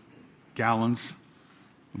 gallons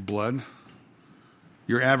of blood.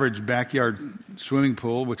 Your average backyard swimming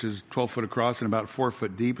pool, which is 12 foot across and about 4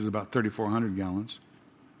 foot deep, is about 3,400 gallons.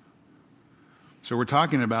 So we're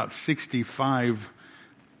talking about 65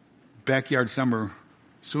 backyard summer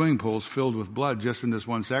swimming pools filled with blood just in this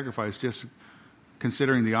one sacrifice, just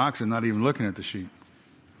considering the oxen, not even looking at the sheep.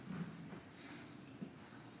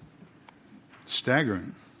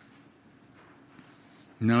 Staggering.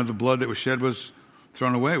 None of the blood that was shed was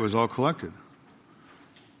thrown away. It was all collected.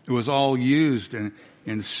 It was all used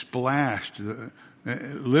and splashed,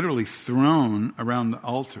 literally thrown around the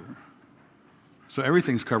altar. So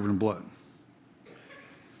everything's covered in blood.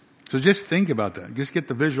 So just think about that. Just get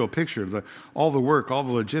the visual picture of all the work, all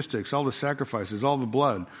the logistics, all the sacrifices, all the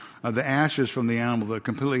blood, the ashes from the animal that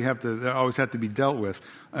always have to be dealt with,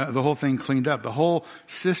 the whole thing cleaned up. The whole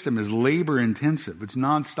system is labor intensive. It's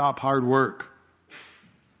nonstop hard work.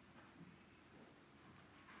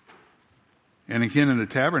 And again, in the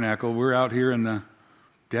tabernacle, we're out here in the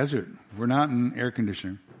desert. We're not in air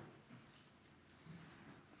conditioning.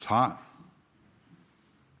 It's hot.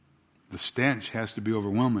 The stench has to be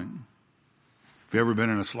overwhelming. If you've ever been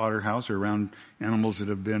in a slaughterhouse or around animals that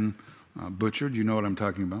have been butchered, you know what I'm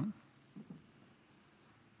talking about.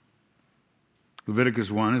 Leviticus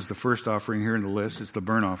 1 is the first offering here in the list. It's the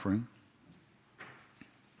burnt offering.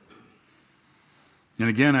 And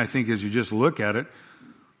again, I think as you just look at it,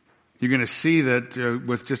 you're going to see that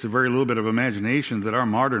with just a very little bit of imagination that our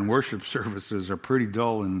modern worship services are pretty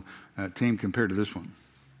dull and tame compared to this one.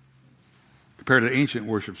 Compared to the ancient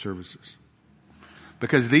worship services.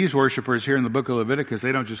 Because these worshipers here in the book of Leviticus,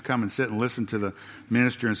 they don't just come and sit and listen to the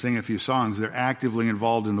minister and sing a few songs. They're actively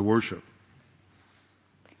involved in the worship.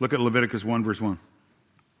 Look at Leviticus 1 verse 1.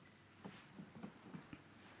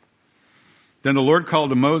 Then the Lord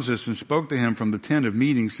called to Moses and spoke to him from the tent of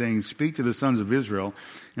meeting, saying, "Speak to the sons of Israel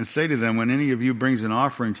and say to them, when any of you brings an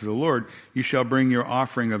offering to the Lord, you shall bring your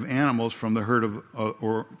offering of animals from the herd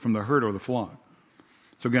or the flock."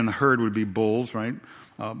 So again, the herd would be bulls, right?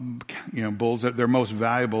 Bulls that they're most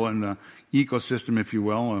valuable in the ecosystem, if you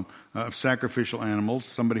will, of sacrificial animals.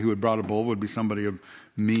 Somebody who had brought a bull would be somebody of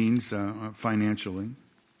means financially.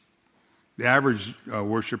 The average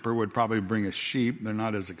worshiper would probably bring a sheep. They're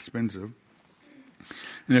not as expensive.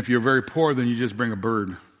 And if you're very poor, then you just bring a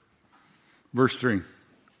bird. Verse 3.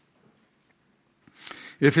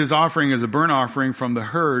 If his offering is a burnt offering from the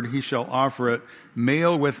herd, he shall offer it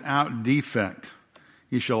male without defect.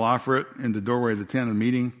 He shall offer it in the doorway of the tent of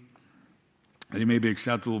meeting, that he may be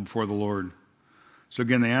acceptable before the Lord. So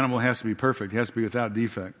again, the animal has to be perfect. It has to be without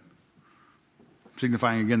defect.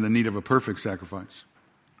 Signifying again the need of a perfect sacrifice.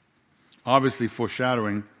 Obviously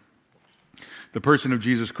foreshadowing the person of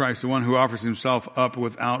Jesus Christ, the one who offers himself up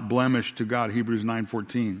without blemish to God, Hebrews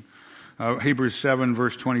 9:14. Hebrews 7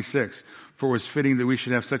 verse 26. For it was fitting that we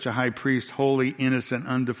should have such a high priest, holy, innocent,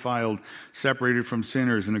 undefiled, separated from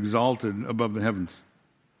sinners, and exalted above the heavens.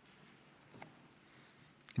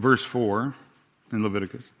 Verse 4 in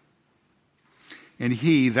Leviticus. And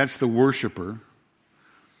he, that's the worshiper,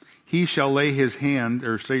 he shall lay his hand,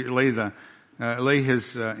 lay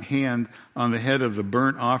his hand on the head of the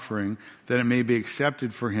burnt offering, that it may be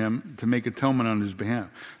accepted for him to make atonement on his behalf.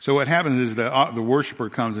 So what happens is the worshiper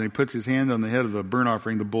comes and he puts his hand on the head of the burnt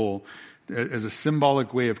offering, the bull, as a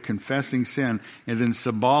symbolic way of confessing sin and then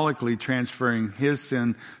symbolically transferring his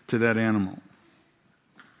sin to that animal.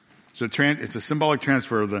 So it's a symbolic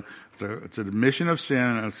transfer of it's an admission of sin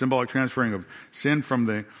and a symbolic transferring of sin from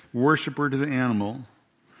the worshiper to the animal,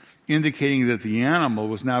 indicating that the animal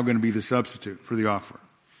was now going to be the substitute for the offer.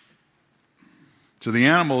 So the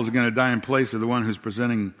animal is going to die in place of the one who's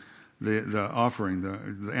presenting the offering.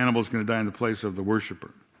 The animal is going to die in the place of the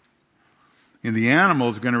worshiper. And the animal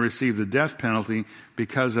is going to receive the death penalty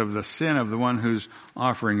because of the sin of the one who's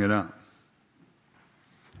offering it up.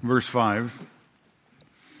 Verse 5.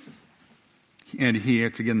 And he,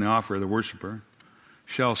 it's again the offerer, the worshiper,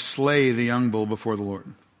 shall slay the young bull before the Lord.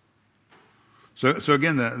 So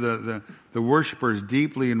again, the worshiper is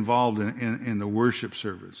deeply involved in the worship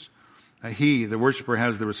service. The worshiper,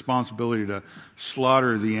 has the responsibility to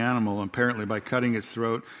slaughter the animal, apparently by cutting its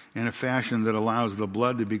throat in a fashion that allows the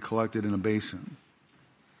blood to be collected in a basin.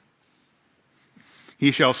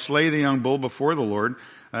 He shall slay the young bull before the Lord,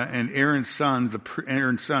 and Aaron's sons,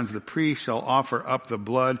 the priest, shall offer up the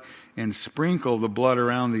blood and sprinkle the blood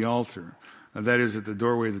around the altar. That is at the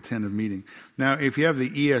doorway of the tent of meeting. Now, if you have the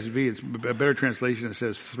ESV, it's a better translation that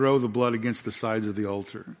says, throw the blood against the sides of the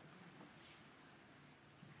altar.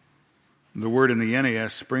 The word in the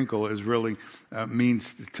NAS, sprinkle, is really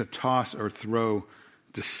means to toss or throw,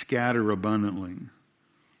 to scatter abundantly.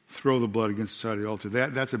 Throw the blood against the side of the altar.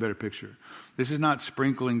 That's a better picture. This is not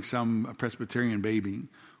sprinkling some Presbyterian baby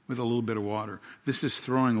with a little bit of water. This is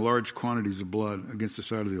throwing large quantities of blood against the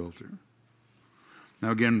side of the altar.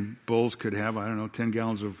 Now again, bulls could have, 10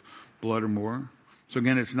 gallons of blood or more. So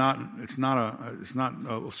again, it's not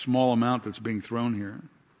a small amount that's being thrown here.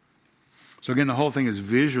 So again, the whole thing is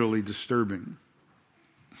visually disturbing.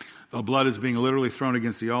 The blood is being literally thrown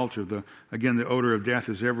against the altar. The odor of death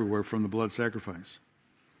is everywhere from the blood sacrifice.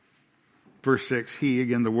 Verse 6, he,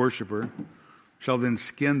 again the worshiper, shall then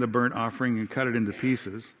skin the burnt offering and cut it into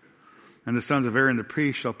pieces. And the sons of Aaron the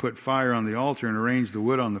priest shall put fire on the altar and arrange the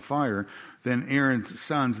wood on the fire. Then Aaron's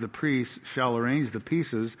sons, the priests, shall arrange the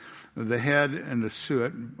pieces, the head and the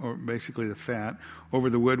suet, or basically the fat, over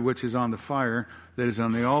the wood which is on the fire that is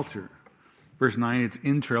on the altar. Verse 9, its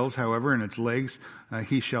entrails, however, and its legs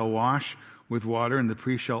he shall wash with water, and the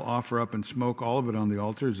priest shall offer up and smoke all of it on the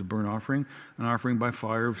altar as a burnt offering, an offering by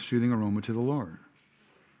fire of soothing aroma to the Lord.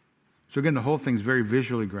 So again, the whole thing's very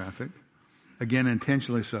visually graphic. Again,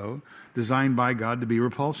 intentionally so. Designed by God to be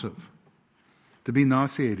repulsive. To be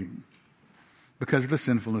nauseating. Because of the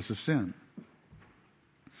sinfulness of sin.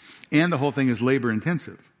 And the whole thing is labor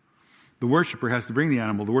intensive. The worshiper has to bring the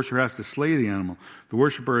animal. The worshiper has to slay the animal. The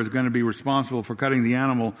worshiper is going to be responsible for cutting the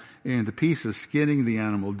animal into pieces, skinning the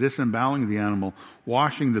animal, disemboweling the animal,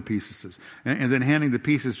 washing the pieces, and then handing the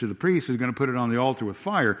pieces to the priest who's going to put it on the altar with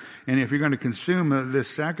fire. And if you're going to consume this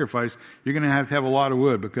sacrifice, you're going to have a lot of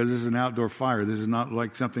wood because this is an outdoor fire. This is not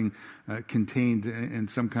like something contained in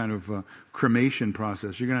some kind of cremation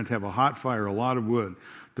process. You're going to have a hot fire, a lot of wood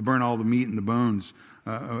to burn all the meat and the bones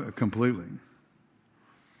completely.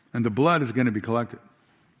 And the blood is going to be collected.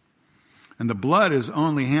 And the blood is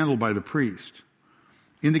only handled by the priest,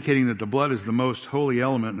 indicating that the blood is the most holy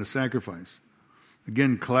element in the sacrifice.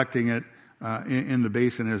 Again, collecting it in the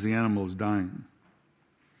basin as the animal is dying.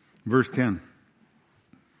 Verse 10.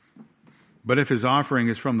 But if his offering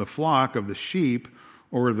is from the flock of the sheep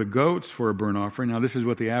or the goats for a burnt offering, now this is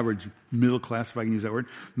what the average middle class, if I can use that word,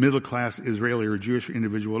 middle class Israeli or Jewish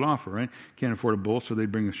individual would offer, right? Can't afford a bull, so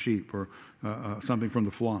they'd bring a sheep or something from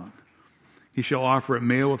the flock. He shall offer it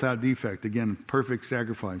male without defect. Again, perfect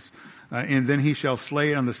sacrifice. And then he shall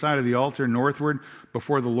slay it on the side of the altar northward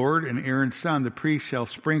before the Lord, and Aaron's son, the priest, shall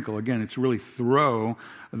sprinkle. Again, it's really throw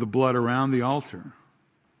the blood around the altar.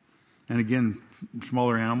 And again,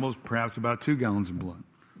 smaller animals, perhaps about 2 gallons of blood.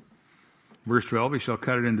 Verse 12, he shall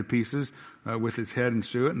cut it into pieces with its head and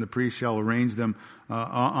suet, and the priest shall arrange them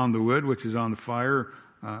on the wood which is on the fire,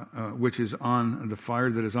 which is on the fire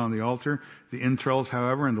that is on the altar. The entrails,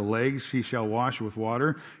 however, and the legs he shall wash with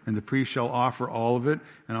water, and the priest shall offer all of it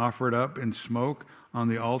and offer it up in smoke on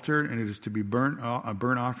the altar, and it is to be a burnt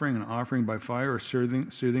offering, an offering by fire, a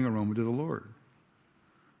soothing aroma to the Lord.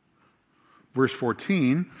 Verse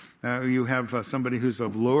 14, you have somebody who's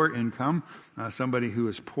of lower income, somebody who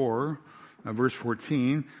is poor. Verse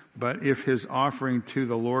 14, but if his offering to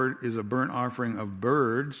the Lord is a burnt offering of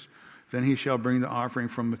birds, then he shall bring the offering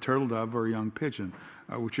from a turtle dove or a young pigeon,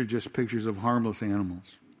 which are just pictures of harmless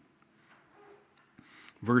animals.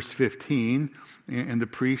 Verse 15, and the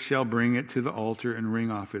priest shall bring it to the altar and wring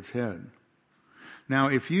off its head. Now,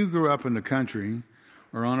 if you grew up in the country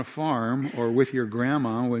or on a farm or with your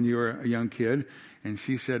grandma when you were a young kid, and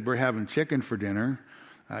she said, we're having chicken for dinner,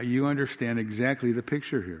 you understand exactly the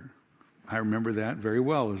picture here. I remember that very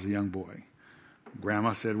well as a young boy.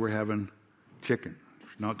 Grandma said, we're having chicken.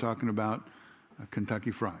 She's not talking about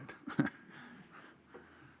Kentucky Fried.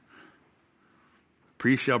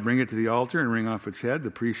 Priest shall bring it to the altar and wring off its head.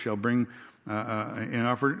 The priest shall bring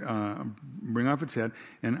off its head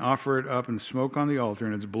and offer it up and smoke on the altar,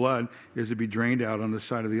 and its blood is to be drained out on the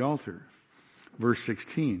side of the altar. Verse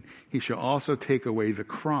 16, he shall also take away the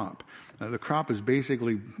crop. The crop is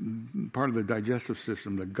basically part of the digestive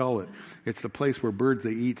system, the gullet. It's the place where birds,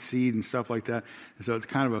 they eat seed and stuff like that. And so it's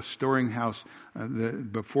kind of a storing house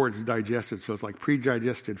before it's digested. So it's like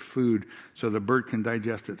pre-digested food so the bird can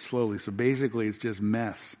digest it slowly. So basically it's just a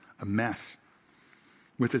mess.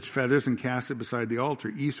 With its feathers, and cast it beside the altar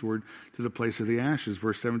eastward to the place of the ashes.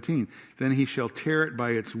 Verse 17, then he shall tear it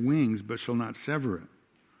by its wings, but shall not sever it.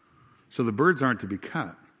 So the birds aren't to be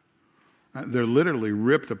cut. They're literally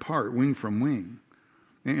ripped apart, wing from wing.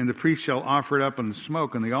 And the priest shall offer it up on the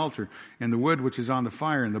smoke on the altar, and the wood which is on the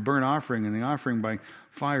fire, and the burnt offering, and the offering by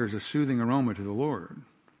fire is a soothing aroma to the Lord.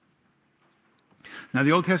 Now,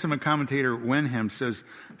 the Old Testament commentator Wenham says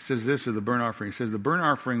this of the burnt offering. He says, the burnt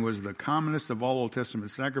offering was the commonest of all Old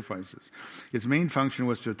Testament sacrifices. Its main function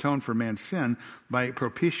was to atone for man's sin by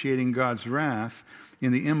propitiating God's wrath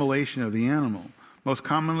in the immolation of the animal. Most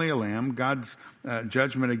commonly a lamb, God's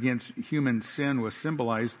judgment against human sin was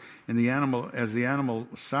symbolized in the animal as the animal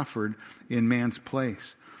suffered in man's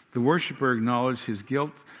place. The worshiper acknowledged his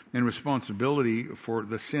guilt and responsibility for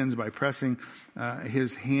the sins by pressing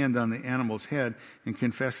his hand on the animal's head and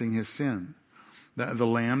confessing his sin. The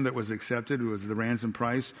lamb that was accepted was the ransom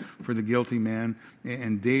price for the guilty man,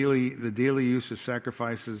 and the daily use of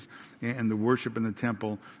sacrifices and the worship in the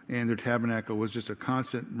temple and their tabernacle was just a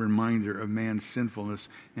constant reminder of man's sinfulness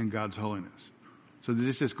and God's holiness. So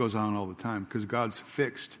this just goes on all the time because God's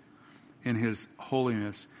fixed in his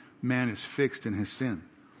holiness. Man is fixed in his sin.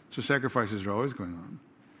 So sacrifices are always going on.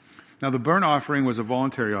 Now the burnt offering was a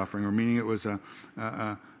voluntary offering, or meaning it was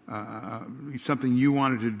something you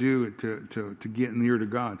wanted to do to get near to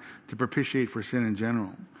God, to propitiate for sin in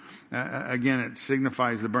general. Again,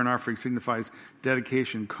 the burnt offering signifies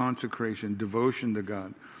dedication, consecration, devotion to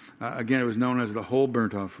God. Again, it was known as the whole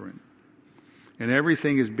burnt offering. And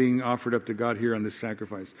everything is being offered up to God here on this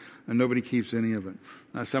sacrifice. And nobody keeps any of it.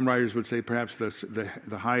 Some writers would say perhaps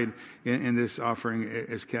the hide in this offering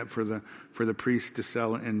is kept for the priest to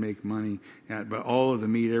sell and make money at. But all of the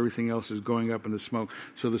meat, everything else is going up in the smoke.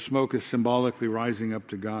 So the smoke is symbolically rising up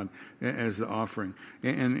to God as the offering.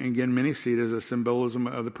 And again, many see it as a symbolism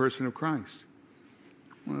of the person of Christ.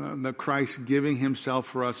 The Christ giving himself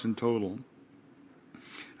for us in total.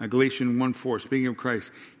 Galatians 1:4, speaking of Christ,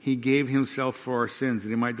 he gave himself for our sins that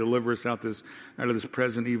he might deliver us out of this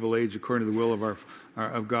present evil age according to the will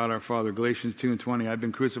of God our Father. Galatians 2:20, I've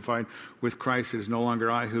been crucified with Christ. It is no longer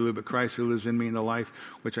I who live, but Christ who lives in me. In the life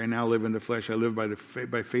which I now live in the flesh, I live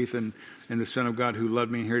by faith in the Son of God who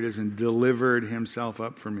loved me. And here it is, and delivered himself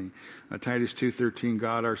up for me. Titus 2:13,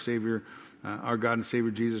 God our Savior, our God and Savior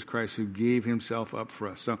Jesus Christ, who gave himself up for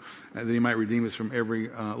us, so that he might redeem us from every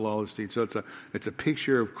lawless deed. So it's a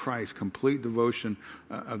picture of Christ, complete devotion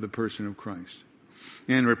of the person of Christ.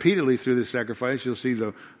 And repeatedly through this sacrifice, you'll see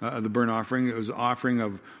the burnt offering. It was an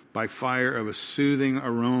offering by fire of a soothing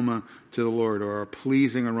aroma to the Lord, or a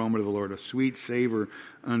pleasing aroma to the Lord, a sweet savor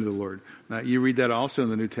unto the Lord. You read that also in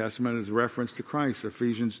the New Testament as a reference to Christ.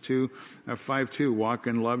 Ephesians 5:2, walk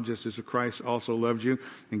in love just as Christ also loved you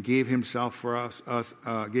and gave himself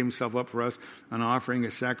up for us, an offering,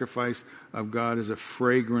 a sacrifice of God as a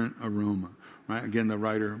fragrant aroma. Right? Again, the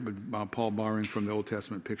writer, Paul, borrowing from the Old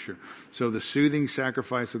Testament picture. So the soothing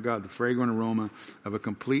sacrifice of God, the fragrant aroma of a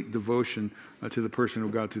complete devotion to the person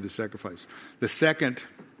of God through the sacrifice. The second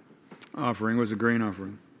offering was a grain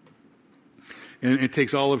offering. And it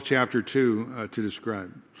takes all of chapter 2 to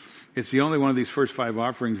describe. It's the only one of these first 5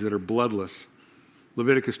 offerings that are bloodless.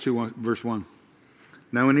 Leviticus 2, verse 1.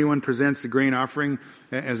 Now when anyone presents the grain offering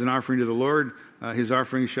as an offering to the Lord, his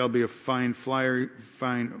offering shall be a fine flour.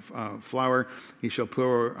 He shall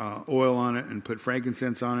pour oil on it and put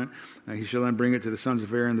frankincense on it. He shall then bring it to the sons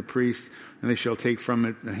of Aaron, the priest, and they shall take from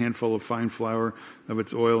it a handful of fine flour of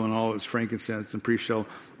its oil and all its frankincense. And the priest shall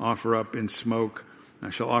offer up in smoke.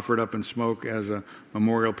 Shall offer it up in smoke as a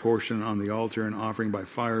memorial portion on the altar, an offering by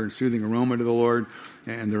fire and soothing aroma to the Lord.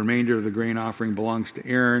 And the remainder of the grain offering belongs to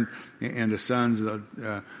Aaron and the sons.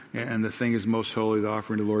 And the thing is most holy, the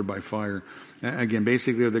offering to the Lord by fire. Again,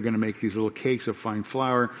 basically, they're going to make these little cakes of fine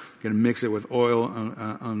flour, going to mix it with oil,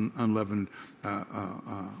 unleavened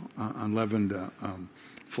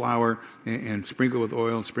flour, and sprinkle it with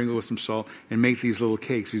oil and sprinkle it with some salt, and make these little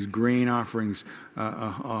cakes, these grain offerings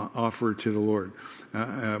offered to the Lord.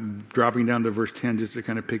 Dropping down to verse 10 just to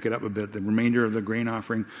kind of pick it up a bit. The remainder of the grain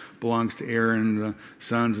offering belongs to Aaron, the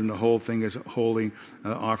sons, and the whole thing is holy,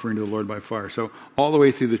 offering to the Lord by fire. So all the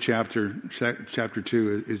way through the chapter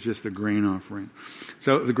 2 is just the grain offering.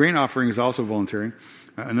 So the grain offering is also voluntary.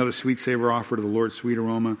 Another sweet savor offered to the Lord, sweet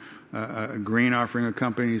aroma. A grain offering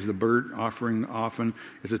accompanies the burnt offering often.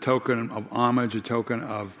 It's a token of homage, a token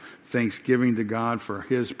of thanksgiving to God for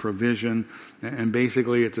his provision. And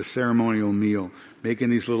basically it's a ceremonial meal, making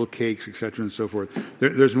these little cakes, etc. and so forth.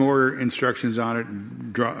 There's more instructions on it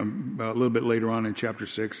a little bit later on in chapter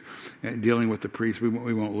 6, dealing with the priest.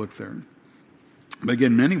 We won't look there. But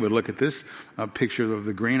again, many would look at this picture of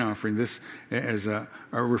the grain offering, this as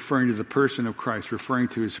referring to the person of Christ, referring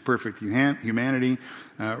to his perfect humanity.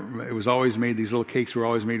 It was always made, these little cakes were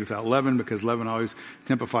always made without leaven, because leaven always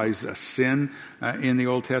typifies a sin in the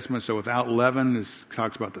Old Testament. So without leaven, this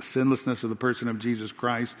talks about the sinlessness of the person of Jesus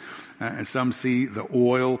Christ. And some see the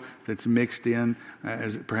oil that's mixed in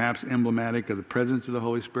as perhaps emblematic of the presence of the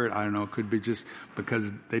Holy Spirit. I don't know, it could be just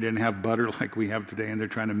because they didn't have butter like we have today, and they're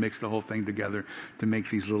trying to mix the whole thing together to make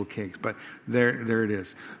these little cakes. But there it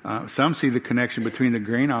is. Some see the connection between the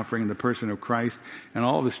grain offering and the person of Christ, and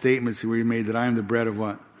all the statements we made that I am the bread of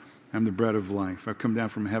what? I'm the bread of life. I've come down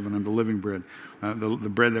from heaven. I'm the living bread. The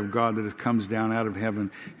bread of God that comes down out of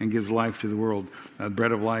heaven and gives life to the world.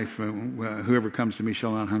 Bread of life, whoever comes to me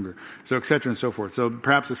shall not hunger. So, et cetera and so forth. So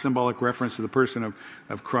perhaps a symbolic reference to the person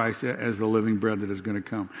of Christ as the living bread that is going to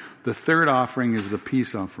come. The third offering is the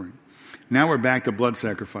peace offering. Now we're back to blood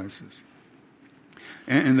sacrifices.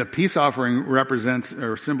 And the peace offering represents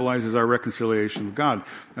or symbolizes our reconciliation with God.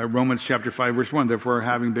 Romans chapter 5 verse 1, therefore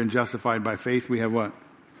having been justified by faith, we have what?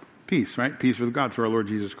 Peace, right? Peace with God through our Lord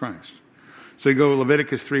Jesus Christ. So you go to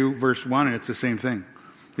Leviticus 3 verse 1 and it's the same thing.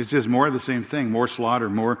 It's just more of the same thing. More slaughter,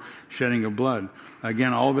 more shedding of blood.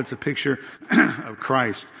 Again, all of it's a picture of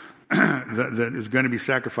Christ that is going to be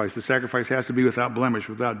sacrificed. The sacrifice has to be without blemish,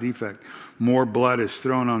 without defect. More blood is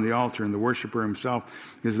thrown on the altar, and the worshiper himself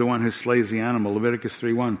is the one who slays the animal. Leviticus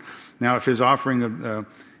 3:1. Now, if his offering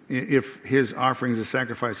is a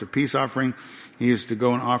sacrifice of peace offering, he is to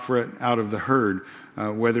go and offer it out of the herd,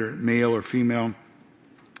 whether male or female.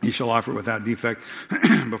 He shall offer it without defect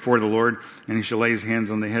before the Lord, and he shall lay his hands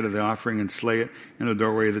on the head of the offering and slay it in the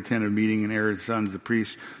doorway of the tent of meeting. And Aaron's sons, the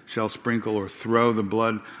priest, shall sprinkle or throw the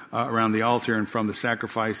blood around the altar, and from the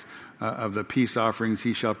sacrifice of the peace offerings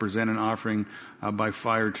he shall present an offering by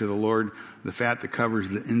fire to the Lord. The fat that covers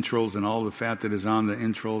the entrails and all the fat that is on the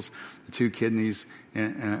entrails, the two kidneys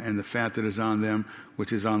and the fat that is on them,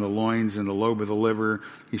 which is on the loins and the lobe of the liver,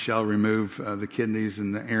 he shall remove the kidneys,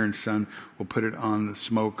 and the Aaron's son will put it on the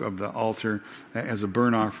smoke of the altar as a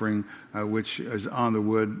burnt offering, which is on the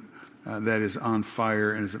wood that is on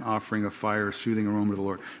fire, and is an offering of fire, a soothing aroma to the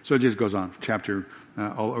Lord. So it just goes on.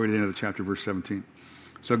 All over the end of the chapter, verse 17.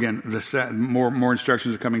 So again, more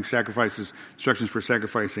instructions are coming. Instructions for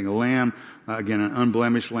sacrificing a lamb. Again, an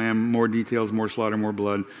unblemished lamb. More details, more slaughter, more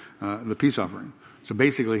blood. The peace offering. So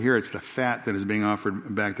basically here it's the fat that is being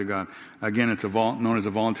offered back to God. Again, it's known as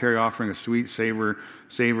a voluntary offering, a sweet savor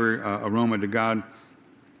aroma to God,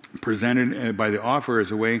 presented by the offer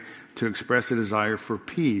as a way to express a desire for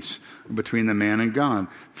peace between the man and God.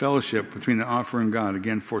 Fellowship between the offer and God.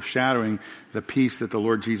 Again, foreshadowing the peace that the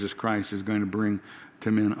Lord Jesus Christ is going to bring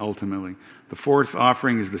to men ultimately. The fourth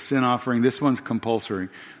offering is the sin offering. This one's compulsory.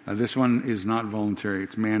 This one is not voluntary.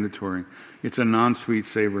 It's mandatory. It's a non-sweet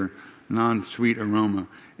savor, non-sweet aroma.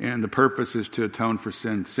 And the purpose is to atone for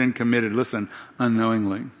sin. Sin committed, listen,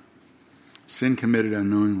 unknowingly. Sin committed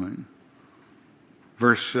unknowingly.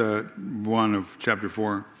 Verse 1 of chapter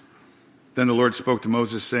 4. Then the Lord spoke to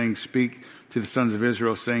Moses, saying, speak to the sons of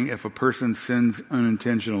Israel, saying, if a person sins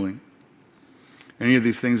unintentionally, any of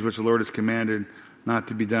these things which the Lord has commanded not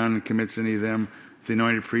to be done, and commits any of them, if the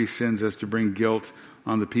anointed priest sins as to bring guilt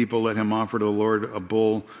on the people, let him offer to the Lord a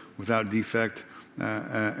bull without defect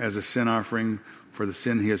as a sin offering for the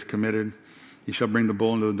sin he has committed. He shall bring the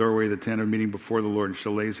bull into the doorway of the tent of meeting before the Lord, and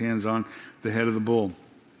shall lay his hands on the head of the bull.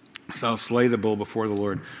 Shall slay the bull before the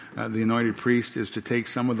Lord. The anointed priest is to take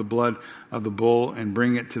some of the blood of the bull and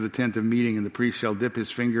bring it to the tent of meeting, and the priest shall dip his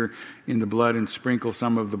finger in the blood and sprinkle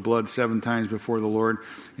some of the blood 7 times before the Lord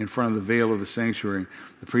in front of the veil of the sanctuary.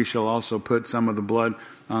 The priest shall also put some of the blood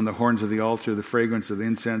on the horns of the altar, the fragrance of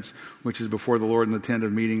incense, which is before the Lord in the tent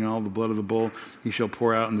of meeting, and all the blood of the bull he shall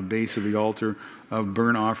pour out in the base of the altar of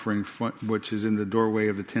burnt offering, which is in the doorway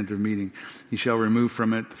of the tent of meeting. He shall remove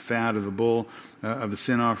from it the fat of the bull, of the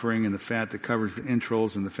sin offering, and the fat that covers the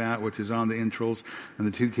entrails, and the fat which is on the entrails, and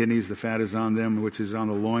the 2 kidneys, the fat is on them, which is on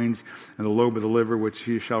the loins, and the lobe of the liver, which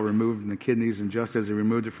he shall remove, and the kidneys, and just as he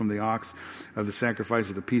removed it from the ox of the sacrifice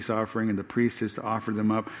of the peace offering, and the priest is to offer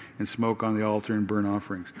them up and smoke on the altar and burn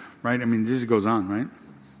offerings. Right? I mean, this goes on, right?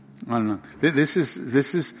 On and on. This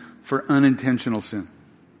is for unintentional sin.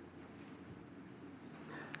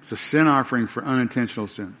 It's a sin offering for unintentional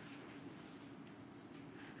sin.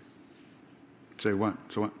 Say what?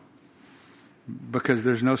 So what? Because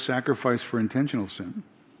there's no sacrifice for intentional sin.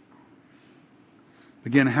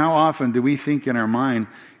 Again, how often do we think in our mind,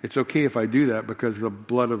 it's okay if I do that because the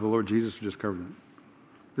blood of the Lord Jesus just covered it?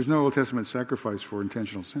 There's no Old Testament sacrifice for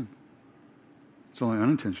intentional sin. It's only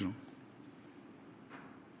unintentional.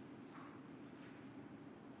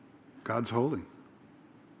 God's holy.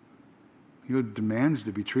 He demands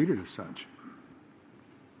to be treated as such.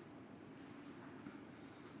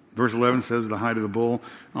 Verse 11 says, the hide of the bull,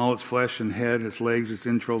 all its flesh and head, its legs, its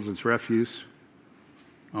entrails, its refuse,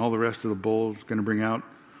 all the rest of the bull is going to bring out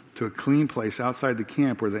to a clean place outside the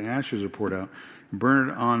camp where the ashes are poured out. Burn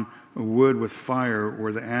it on wood with fire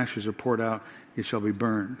where the ashes are poured out, it shall be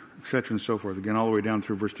burned, etc. and so forth. Again, all the way down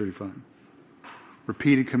through verse 35.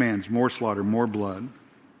 Repeated commands, more slaughter, more blood.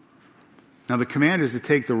 Now the command is to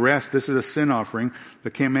take the rest. This is a sin offering.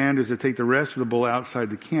 The command is to take the rest of the bull outside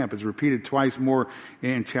the camp. It's repeated twice more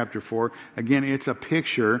in chapter 4. Again, it's a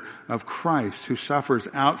picture of Christ who suffers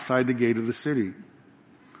outside the gate of the city.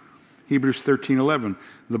 Hebrews 13:11.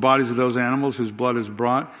 The bodies of those animals whose blood is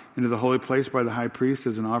brought into the holy place by the high priest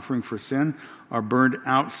as an offering for sin are burned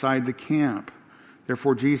outside the camp.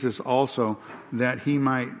 Therefore Jesus also, that he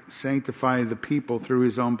might sanctify the people through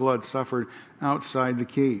his own blood, suffered outside the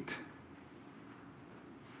gate.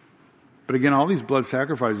 But again, all these blood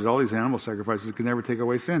sacrifices, all these animal sacrifices can never take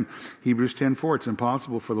away sin. Hebrews 10:4, it's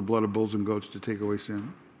impossible for the blood of bulls and goats to take away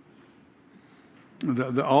sin.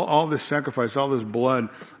 All this sacrifice, all this blood,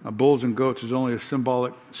 bulls and goats, is only a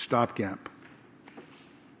symbolic stopgap.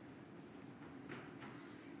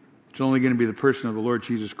 It's only going to be the person of the Lord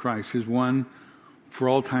Jesus Christ, his one for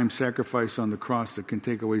all time sacrifice on the cross that can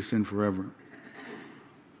take away sin forever.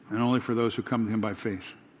 And only for those who come to him by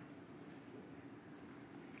faith.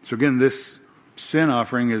 So again, this sin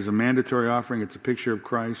offering is a mandatory offering. It's a picture of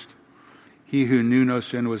Christ. He who knew no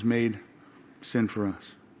sin was made sin for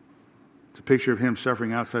us. It's a picture of him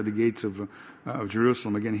suffering outside the gates of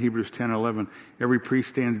Jerusalem. Again, Hebrews 10:11. Every priest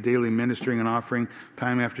stands daily ministering and offering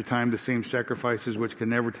time after time the same sacrifices which can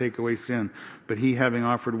never take away sin. But he, having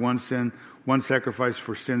offered one sacrifice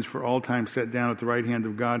for sins for all time, sat down at the right hand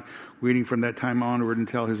of God, waiting from that time onward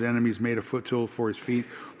until his enemies made a footstool for his feet.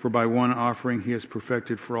 For by one offering he has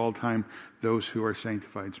perfected for all time those who are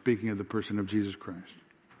sanctified. Speaking of the person of Jesus Christ.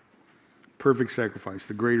 Perfect sacrifice,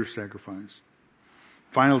 the greater sacrifice.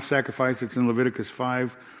 Final sacrifice, it's in Leviticus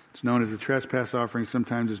 5. It's known as the trespass offering.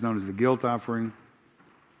 Sometimes it's known as the guilt offering.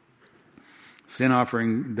 Sin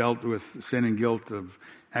offering dealt with sin and guilt of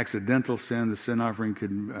accidental sin. The sin offering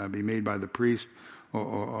could be made by the priest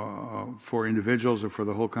or for individuals or for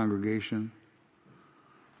the whole congregation.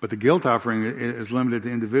 But the guilt offering is limited to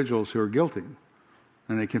individuals who are guilty.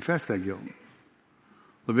 And they confess that guilt.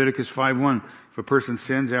 Leviticus 5:1, if a person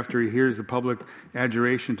sins after he hears the public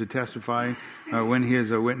adjuration to testify when he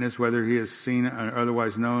is a witness, whether he is seen or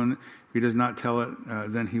otherwise known, if he does not tell it,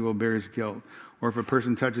 then he will bear his guilt. Or if a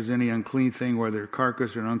person touches any unclean thing, whether a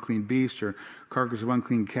carcass or an unclean beast, or carcass of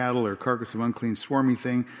unclean cattle, or carcass of unclean swarmy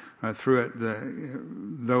thing, through it,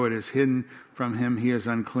 though it is hidden from him, he is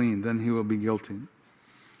unclean, then he will be guilty.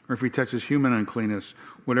 Or if he touches human uncleanness,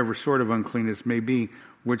 whatever sort of uncleanness may be,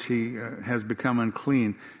 which he has become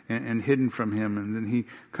unclean and hidden from him, and then he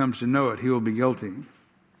comes to know it, he will be guilty.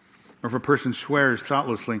 Or if a person swears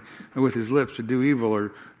thoughtlessly with his lips to do evil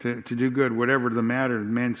or to do good, whatever the matter, the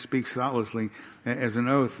man speaks thoughtlessly as an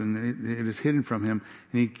oath, and it is hidden from him,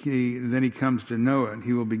 and then he comes to know it,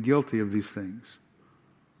 he will be guilty of these things.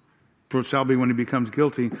 For it shall be when he becomes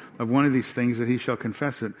guilty of one of these things that he shall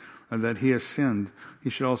confess it, that he has sinned. He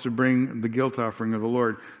should also bring the guilt offering of the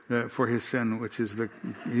Lord for his sin, which is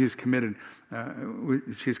he's committed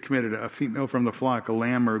a female from the flock, a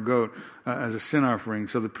lamb or a goat, as a sin offering.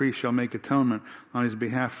 So the priest shall make atonement on his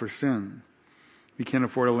behalf for sin. If he can't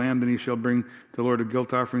afford a lamb, then he shall bring to the Lord a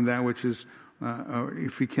guilt offering, that which is,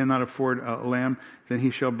 if he cannot afford a lamb, then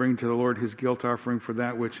he shall bring to the Lord his guilt offering for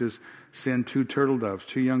that which is sin, 2 turtle doves,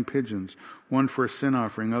 2 young pigeons, one for a sin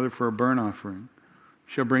offering, other for a burnt offering.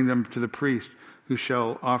 Shall bring them to the priest, who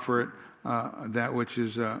shall offer it that which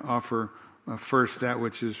is first that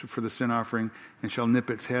which is for the sin offering, and shall nip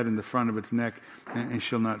its head in the front of its neck, and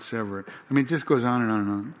shall not sever it. I mean, it just goes on and on and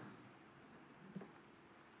on.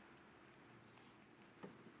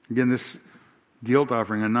 Again, this guilt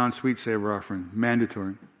offering, a non-sweet savor offering,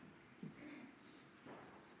 mandatory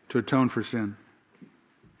to atone for sin.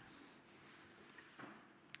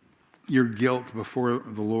 Your guilt before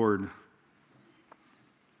the Lord.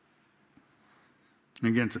 And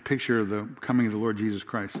again, it's a picture of the coming of the Lord Jesus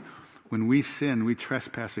Christ. When we sin, we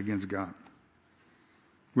trespass against God.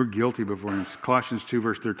 We're guilty before him. Colossians 2,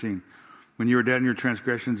 verse 13. When you were dead in your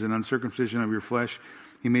transgressions and uncircumcision of your flesh,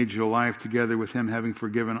 he made you alive together with him, having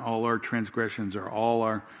forgiven all our transgressions or all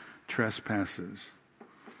our trespasses.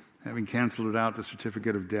 Having canceled it out, the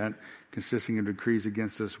certificate of debt, consisting of decrees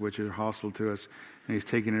against us, which are hostile to us, and he's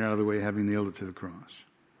taken it out of the way, having nailed it to the cross.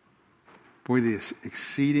 Boy, the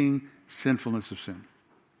exceeding sinfulness of sin.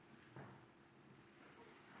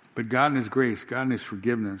 But God in his grace, God in his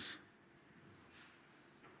forgiveness,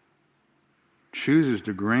 chooses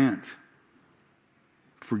to grant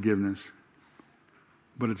forgiveness,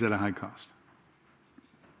 but it's at a high cost.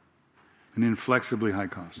 An inflexibly high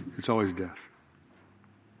cost. It's always death.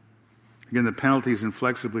 Again, the penalty is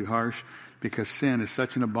inflexibly harsh because sin is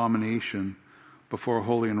such an abomination before a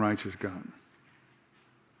holy and righteous God.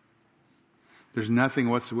 There's nothing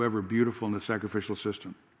whatsoever beautiful in the sacrificial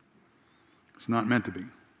system. It's not meant to be.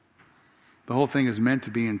 The whole thing is meant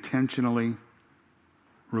to be intentionally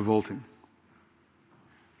revolting.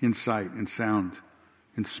 In sight, in sound,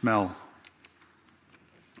 in smell.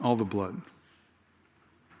 All the blood.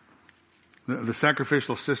 The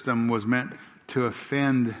sacrificial system was meant to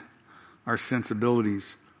offend our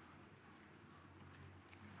sensibilities.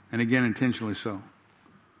 And again, intentionally so.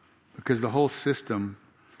 Because the whole system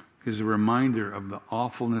is a reminder of the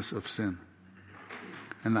awfulness of sin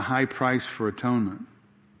and the high price for atonement,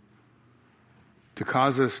 to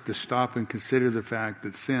cause us to stop and consider the fact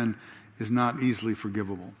that sin is not easily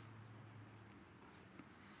forgivable.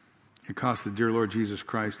 It cost the dear Lord Jesus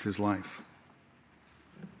Christ his life.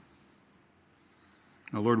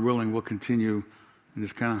 Now, Lord willing, we'll continue in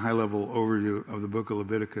this kind of high-level overview of the book of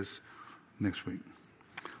Leviticus next week.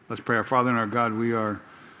 Let's pray. Our Father and our God, we are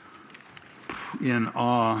in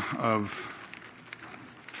awe of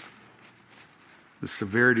the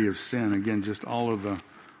severity of sin. Again, just all of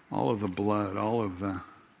the blood, all of the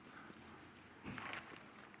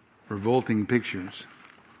revolting pictures.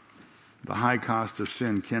 The high cost of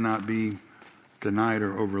sin cannot be denied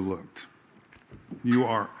or overlooked. You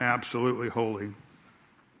are absolutely holy,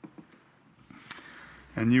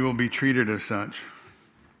 and you will be treated as such.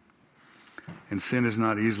 And sin is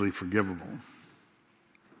not easily forgivable.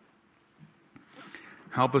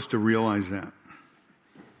 Help us to realize that.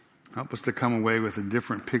 Help us to come away with a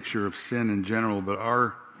different picture of sin in general, but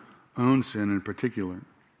our own sin in particular.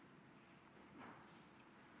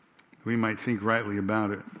 We might think rightly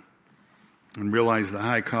about it and realize the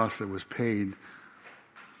high cost that was paid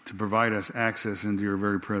to provide us access into your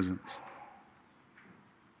very presence.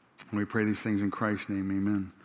 And we pray these things in Christ's name. Amen.